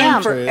 honest. I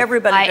am. For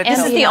everybody. I am This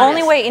is being the honest.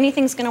 only way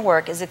anything's going to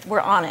work is if we're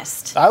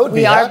honest. I would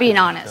be We are happy being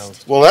to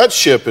honest. Well, that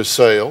ship has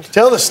sailed.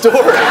 Tell the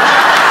story.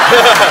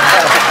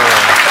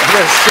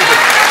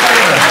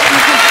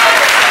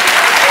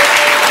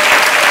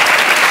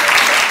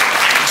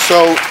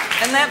 So,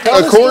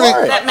 according,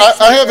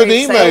 I have an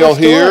email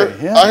here.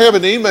 I have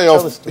an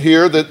email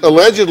here that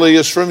allegedly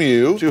is from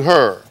you to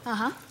her.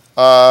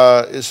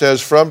 It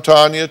says, from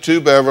Tanya to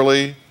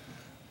Beverly,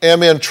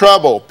 am in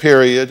trouble,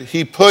 period.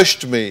 He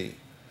pushed me,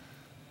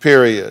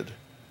 period.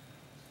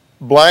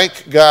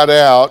 Blank got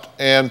out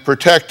and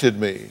protected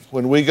me.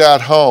 When we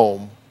got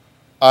home,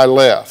 I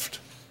left.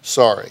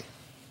 Sorry.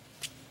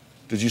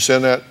 Did you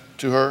send that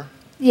to her?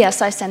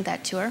 Yes, I sent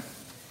that to her.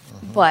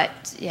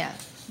 But, yeah,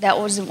 that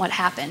wasn't what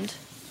happened.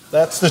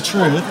 That's the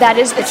truth. That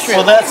is the truth.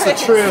 Well, that's the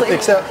truth,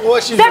 except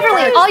what she's Beverly,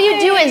 referring- all you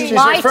do is she's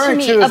lie to referring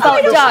me to is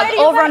about the- Doug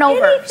over and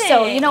over.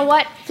 So, you know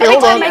what? Okay,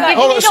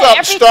 hold on,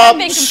 stop,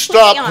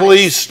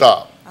 please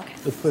stop.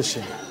 The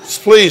pushing.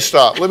 Please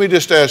stop. Let me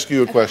just ask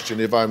you a question,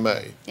 if I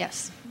may.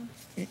 Yes.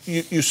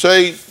 You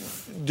say,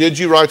 did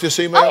you write this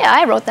email? Oh, yeah,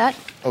 I wrote that.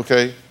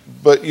 Okay,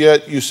 but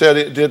yet you said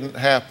it didn't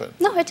happen.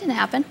 No, it didn't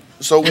happen.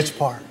 So which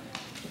part?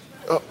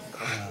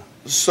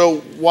 So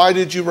why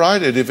did you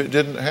write it if it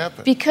didn't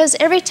happen? Because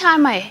every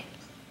time I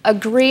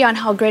agree on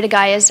how great a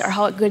guy is or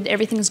how good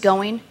everything's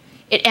going,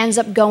 it ends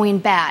up going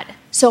bad.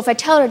 So if I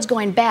tell her it's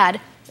going bad,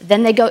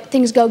 then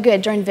things go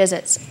good during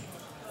visits.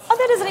 Oh,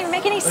 that doesn't even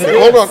make any sense.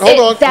 Hold on.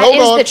 That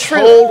is the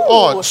truth.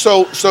 Hold on.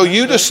 So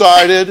you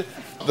decided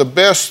the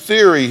best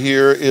theory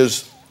here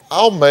is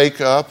I'll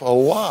make up a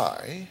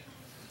lie.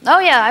 Oh,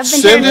 yeah, I've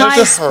been Send hearing it to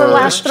lies for the her.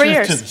 last 3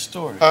 years. To the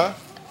story. Huh?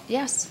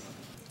 Yes.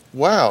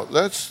 Wow,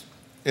 that's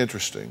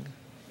interesting.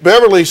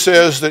 Beverly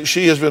says that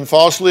she has been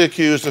falsely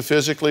accused of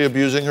physically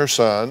abusing her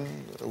son.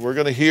 We're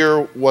going to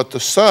hear what the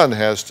son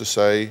has to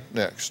say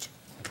next.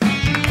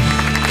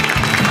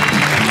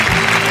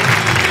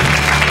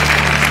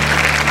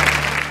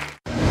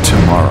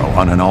 Tomorrow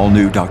on an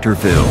all-new Dr.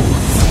 Phil.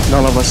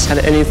 None of us had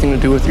anything to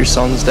do with your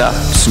son's death.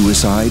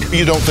 Suicide?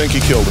 You don't think he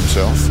killed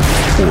himself?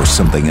 Or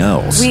something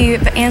else?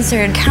 We've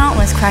answered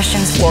countless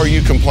questions. Are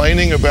you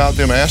complaining about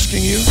them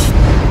asking you?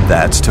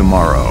 That's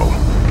tomorrow.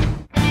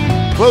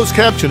 Closed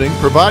captioning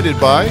provided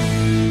by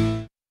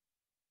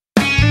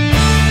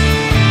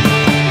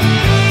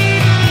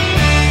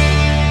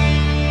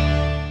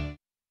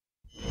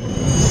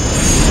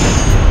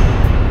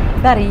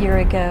About a year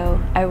ago,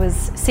 I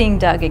was seeing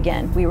Doug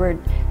again. We were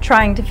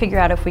trying to figure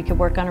out if we could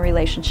work on a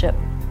relationship.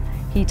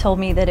 He told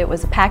me that it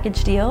was a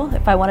package deal.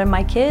 If I wanted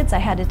my kids, I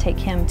had to take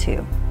him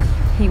too.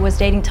 He was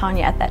dating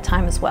Tanya at that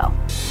time as well.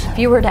 If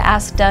you were to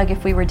ask Doug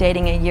if we were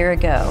dating a year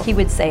ago, he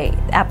would say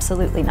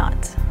absolutely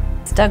not.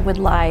 Doug would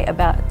lie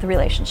about the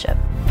relationship.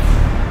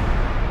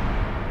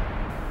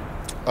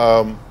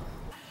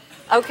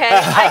 Okay,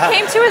 I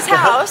came to his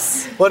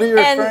house. What are you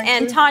referring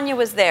and to? Tanya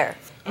was there.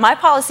 My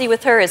policy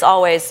with her is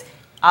always,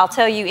 I'll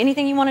tell you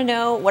anything you want to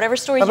know, whatever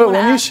stories you But want to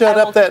when you ask. showed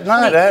up that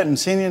night, I hadn't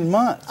seen you in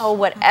months. Oh,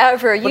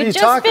 whatever. What are you You'd just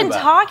talking been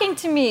about? talking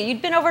to me.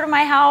 You'd been over to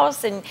my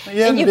house and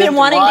hadn't you've been been to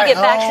wanting my to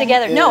get back home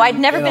together. No, I'd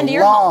never in been a to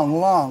your home.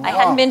 long I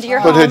hadn't been to your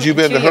But home. had you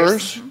been in to 2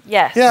 years. hers?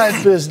 Yes. Yeah, I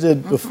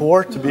visited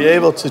before to be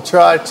able to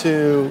try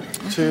to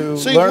See,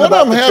 learn what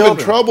about I'm the having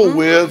children. trouble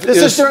with This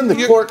is during the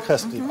you- court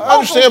custody. I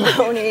understand,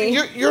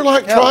 but you're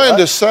like trying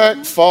to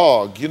sack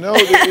fog. You know,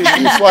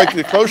 it's like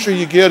the closer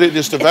you get, it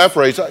just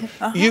evaporates.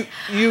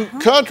 You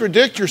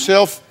contradict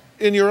yourself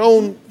in your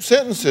own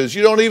sentences.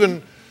 You don't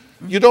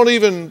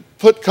even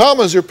put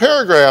commas or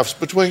paragraphs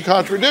between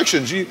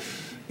contradictions.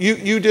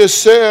 You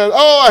just said,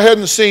 "Oh, I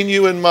hadn't seen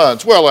you in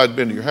months." Well, I'd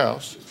been to your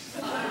house.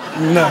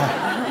 No.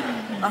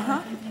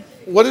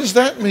 What does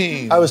that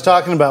mean? I was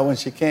talking about when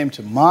she came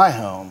to my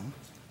home.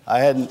 I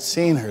hadn't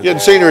seen her. You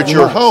hadn't seen her at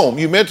your home.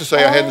 You meant to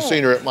say I hadn't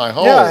seen her at my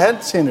home. Yeah, I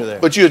hadn't seen her there.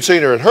 But you had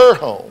seen her at her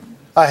home.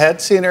 I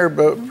had seen her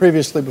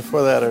previously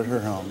before that at her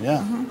home,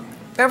 yeah.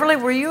 Beverly,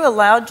 were you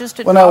allowed just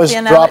to When I drop was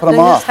in dropping at them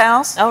off. his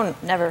house? Oh,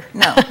 never.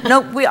 No,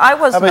 I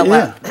wasn't How about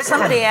allowed.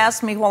 Somebody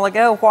asked me a while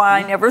ago why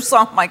I never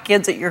saw my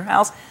kids at your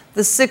house.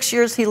 The 6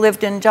 years he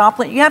lived in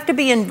Joplin, you have to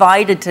be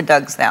invited to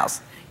Doug's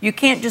house. You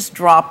can't just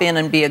drop in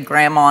and be a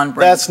grandma and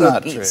bring That's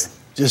cookies. not true.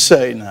 Just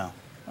so you know.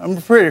 I'm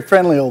a pretty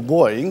friendly old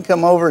boy. You can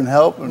come over and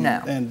help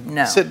and,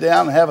 No. sit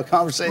down and have a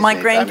conversation. My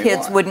anytime you grandkids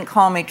want. wouldn't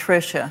call me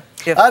Tricia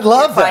I'd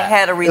love if I that,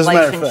 had a as a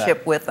matter of relationship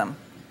fact. with them.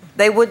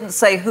 They wouldn't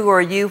say, "Who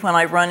are you?" when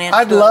I run into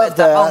I'd them love at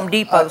the that. Home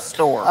Depot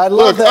store. I'd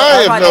Look, love that.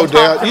 I have no If I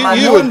doubt. talk to my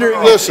You would mother-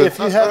 listen. If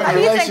you have a How do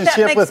you think that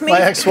relationship makes with me my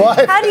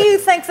ex-wife. How do you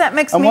think that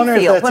makes I'm me wondering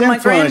if feel that's when my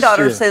influenced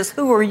granddaughter you. says,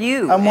 "Who are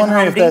you?" I'm in wondering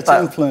Home if that's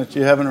Depot? influenced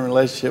you having a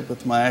relationship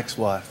with my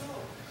ex-wife.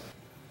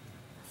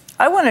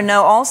 I want to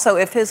know also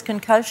if his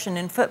concussion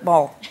in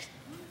football,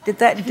 did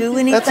that do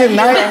anything That's to in,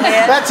 the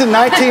head? that's in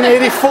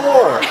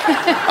 1984.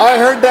 I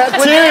heard that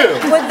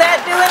too. Would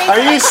that do anything? Are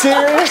you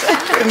serious?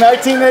 In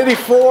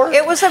 1984?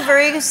 It was a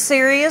very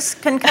serious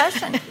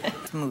concussion.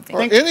 Moving.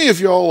 Are any of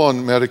y'all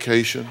on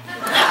medication?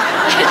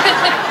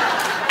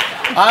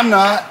 I'm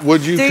not.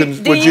 Would you Do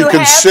would you you have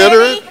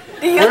consider any?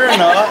 it? We're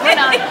not. We're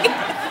not.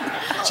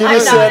 She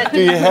just said, "Do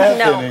you have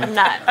No, any?" I'm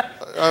not.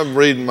 I'm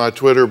reading my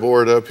Twitter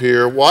board up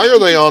here. Why are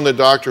they on the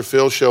Dr.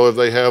 Phil show if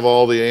they have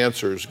all the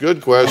answers?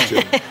 Good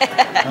question.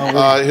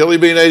 Hilly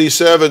Bean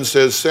 87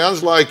 says,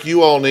 sounds like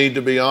you all need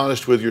to be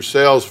honest with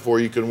yourselves before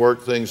you can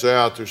work things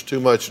out. There's too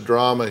much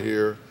drama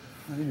here.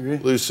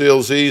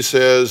 Lucille Z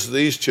says,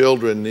 these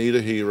children need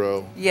a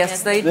hero.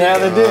 Yes, they do. Yeah,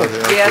 they do. Yes,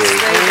 they do.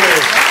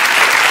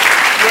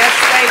 Yes,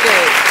 they do.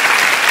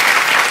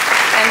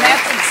 And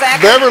that's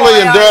exactly Beverly why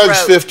and I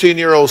Doug's wrote.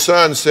 15-year-old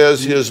son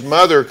says his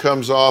mother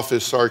comes off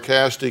as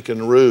sarcastic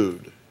and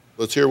rude.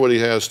 Let's hear what he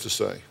has to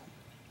say.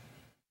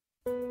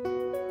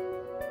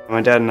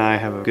 My dad and I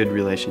have a good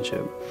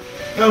relationship.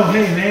 Oh,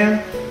 hey, man.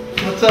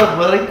 What's up,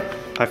 buddy?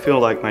 I feel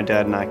like my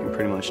dad and I can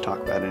pretty much talk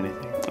about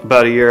anything.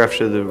 About a year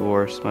after the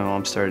divorce, my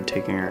mom started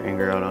taking her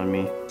anger out on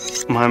me.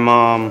 My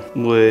mom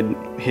would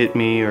hit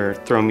me or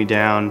throw me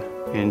down,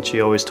 and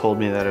she always told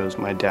me that it was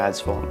my dad's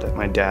fault, that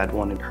my dad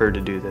wanted her to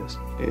do this.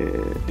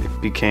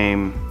 It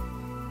became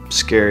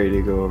scary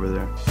to go over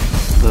there.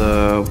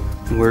 The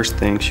worst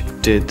thing she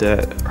did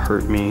that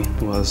hurt me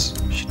was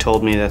she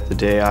told me that the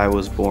day I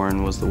was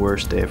born was the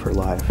worst day of her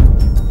life.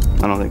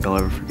 I don't think I'll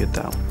ever forget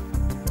that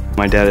one.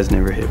 My dad has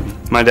never hit me.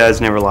 My dad's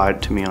never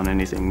lied to me on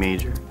anything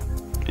major.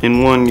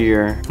 In 1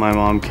 year, my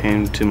mom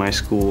came to my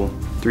school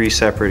 3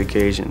 separate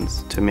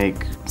occasions to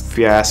make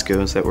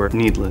fiascos that were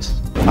needless.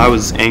 I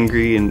was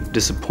angry and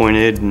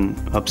disappointed and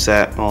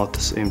upset all at the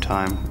same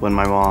time when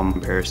my mom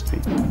embarrassed me.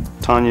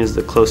 Tanya is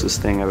the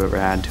closest thing I've ever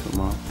had to a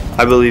mom.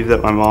 I believe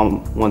that my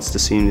mom wants to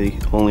see me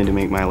only to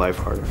make my life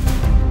harder.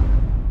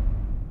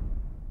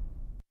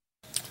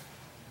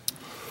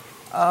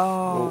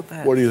 Oh,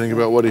 What do you think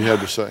about what he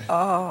had to say?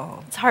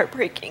 Oh. It's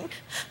heartbreaking. It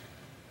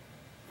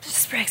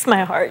just breaks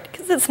my heart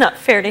because it's not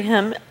fair to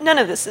him. None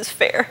of this is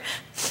fair.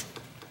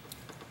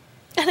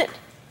 And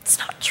it's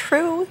not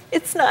true.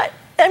 It's not.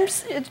 That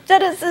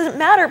doesn't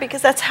matter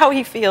because that's how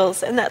he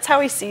feels and that's how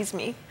he sees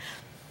me.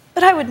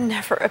 But I would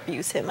never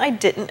abuse him. I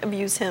didn't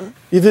abuse him.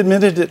 You've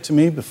admitted it to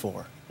me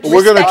before.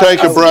 We're going to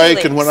take a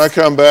break, and when I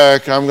come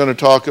back, I'm going to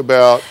talk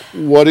about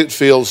what it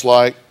feels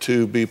like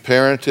to be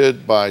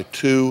parented by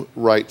 2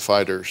 right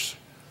fighters.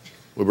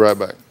 We'll be right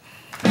back.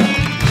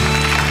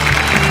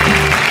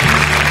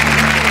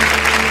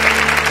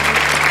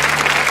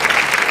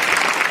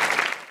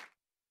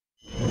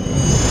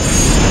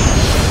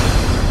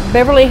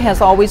 Beverly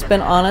has always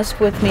been honest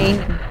with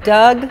me.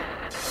 Doug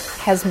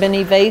has been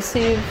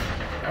evasive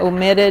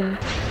omitted,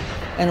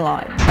 and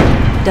lied.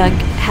 Doug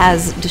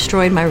has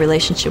destroyed my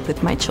relationship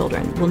with my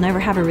children. We'll never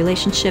have a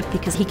relationship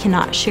because he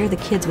cannot share the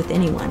kids with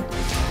anyone.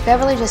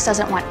 Beverly just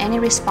doesn't want any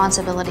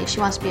responsibility. She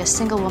wants to be a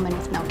single woman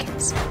with no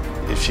kids.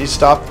 If she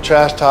stopped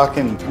trash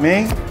talking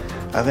me,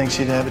 I think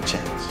she'd have a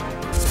chance.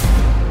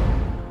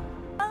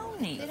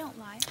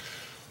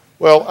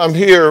 Well, I'm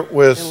here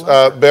with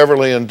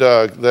Beverly and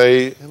Doug.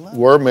 They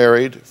were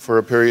married for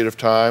a period of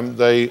time.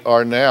 They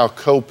are now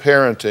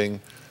co-parenting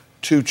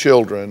 2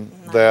 children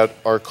that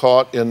are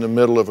caught in the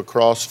middle of a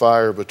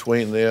crossfire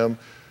between them.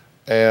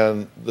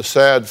 And the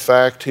sad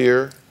fact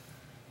here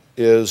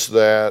is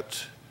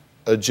that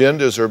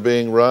agendas are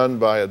being run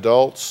by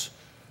adults,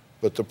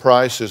 but the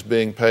price is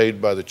being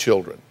paid by the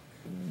children.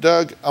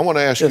 Doug, I want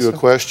to ask you a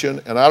question,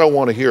 and I don't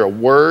want to hear a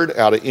word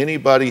out of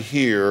anybody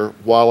here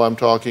while I'm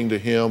talking to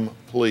him,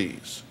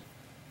 please.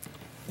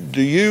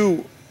 Do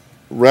you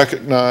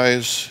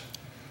recognize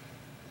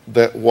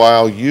that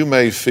while you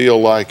may feel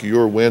like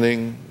you're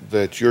winning,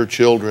 that your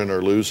children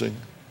are losing?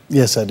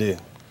 Yes, I do.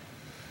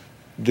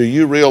 Do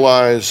you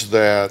realize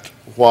that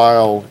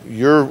while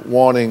you're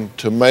wanting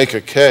to make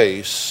a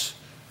case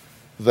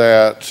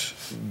that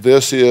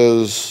this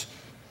is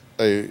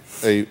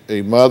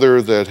a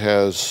mother that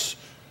has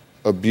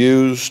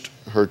abused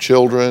her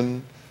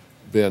children,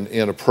 been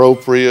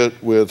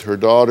inappropriate with her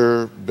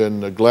daughter,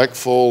 been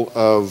neglectful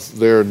of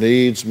their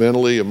needs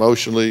mentally,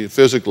 emotionally,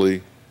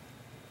 physically,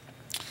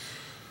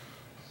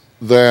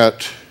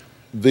 that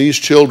these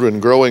children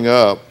growing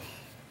up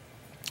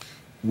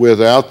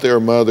without their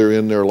mother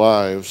in their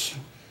lives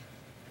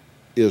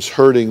is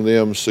hurting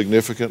them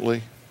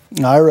significantly?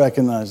 I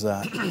recognize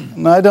that.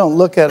 And I don't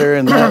look at her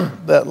in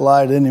that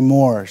light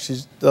anymore.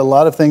 A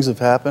lot of things have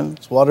happened.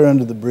 It's water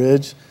under the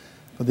bridge,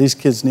 but these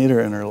kids need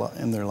her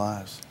in their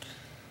lives.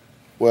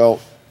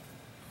 Well,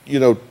 you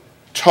know,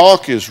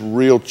 talk is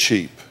real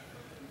cheap.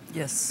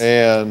 Yes.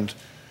 And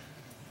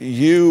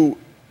you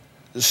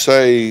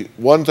say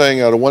one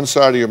thing out of one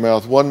side of your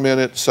mouth 1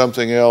 minute,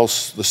 something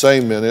else the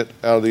same minute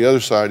out of the other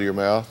side of your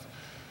mouth.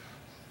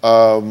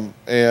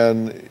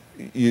 And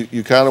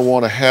you kind of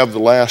want to have the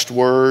last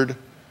word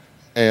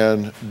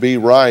and be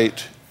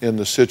right in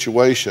the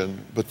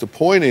situation. But the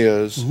point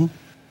is,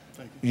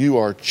 you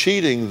are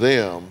cheating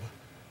them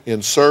in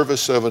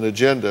service of an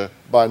agenda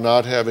by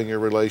not having a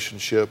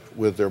relationship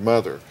with their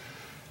mother.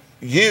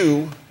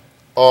 You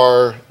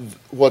are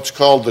what's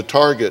called the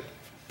target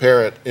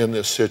parent in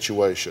this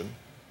situation.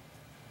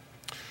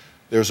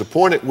 There's a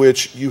point at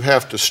which you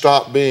have to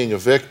stop being a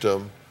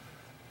victim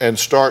and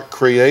start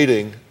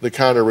creating the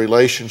kind of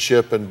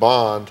relationship and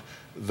bond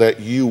that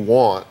you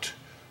want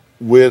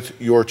with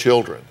your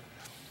children.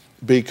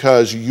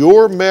 Because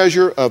your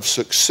measure of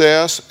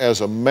success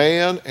as a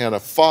man and a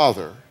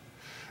father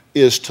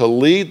is to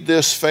lead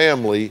this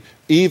family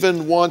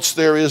even once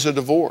there is a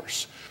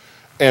divorce.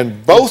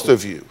 And both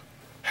of you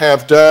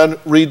have done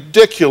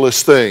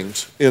ridiculous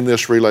things in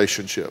this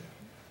relationship.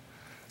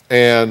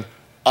 And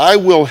I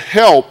will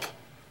help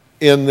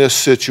in this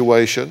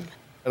situation.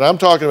 And I'm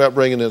talking about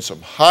bringing in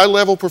some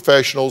high-level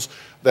professionals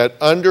that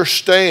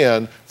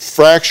understand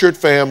fractured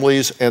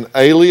families and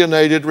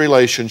alienated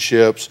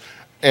relationships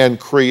and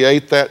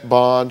create that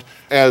bond.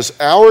 As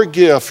our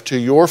gift to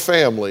your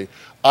family,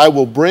 I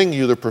will bring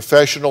you the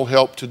professional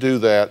help to do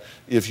that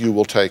if you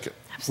will take it.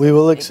 We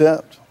will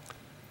accept.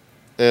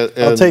 And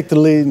I'll take the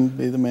lead and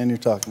be the man you're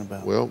talking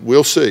about. Well,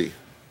 we'll see.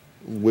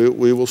 We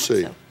will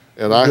see.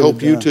 And I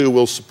hope you two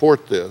will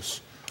support this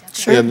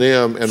in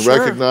them and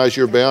recognize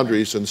your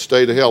boundaries and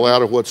stay the hell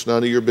out of what's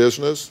none of your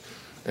business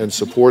and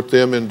support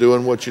them in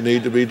doing what you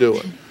need to be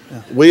doing.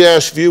 We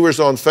asked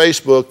viewers on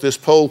Facebook this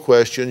poll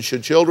question: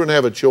 should children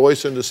have a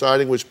choice in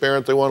deciding which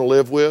parent they want to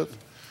live with?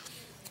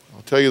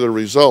 I'll tell you the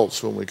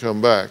results when we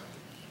come back.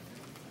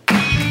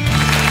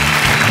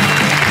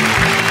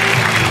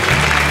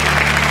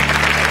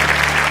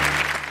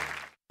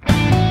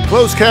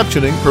 Closed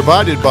captioning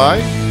provided by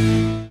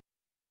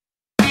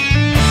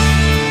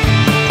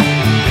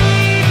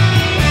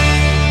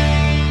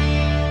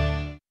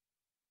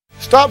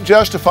Stop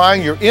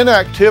justifying your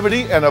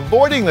inactivity and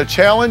avoiding the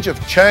challenge of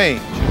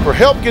change. For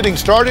help getting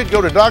started,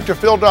 go to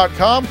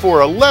drphil.com for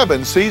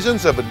 11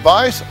 seasons of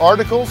advice,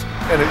 articles,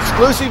 and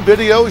exclusive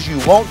videos you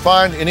won't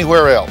find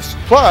anywhere else.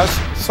 Plus,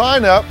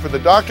 sign up for the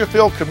Dr.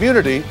 Phil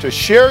community to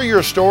share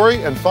your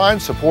story and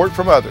find support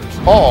from others,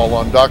 all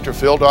on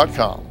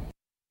drphil.com.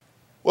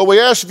 Well, we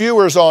asked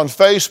viewers on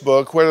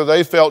Facebook whether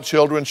they felt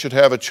children should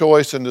have a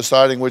choice in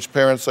deciding which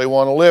parents they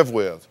want to live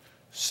with.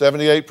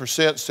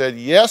 78% said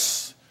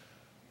yes.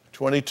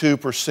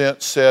 22%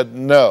 said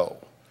no.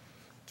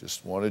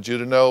 Just wanted you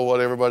to know what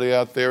everybody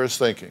out there is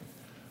thinking.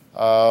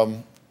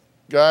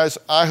 Guys,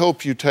 I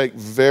hope you take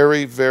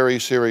very, very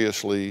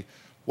seriously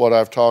what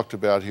I've talked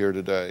about here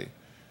today.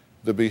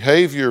 The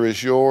behavior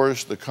is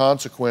yours, the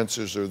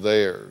consequences are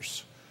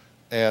theirs.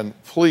 And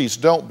please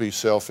don't be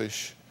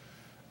selfish.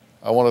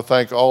 I want to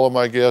thank all of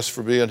my guests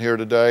for being here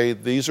today.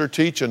 These are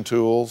teaching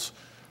tools.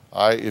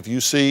 If you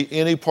see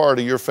any part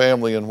of your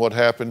family in what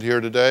happened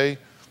here today,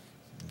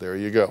 there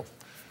you go.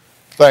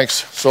 Thanks.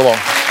 So long.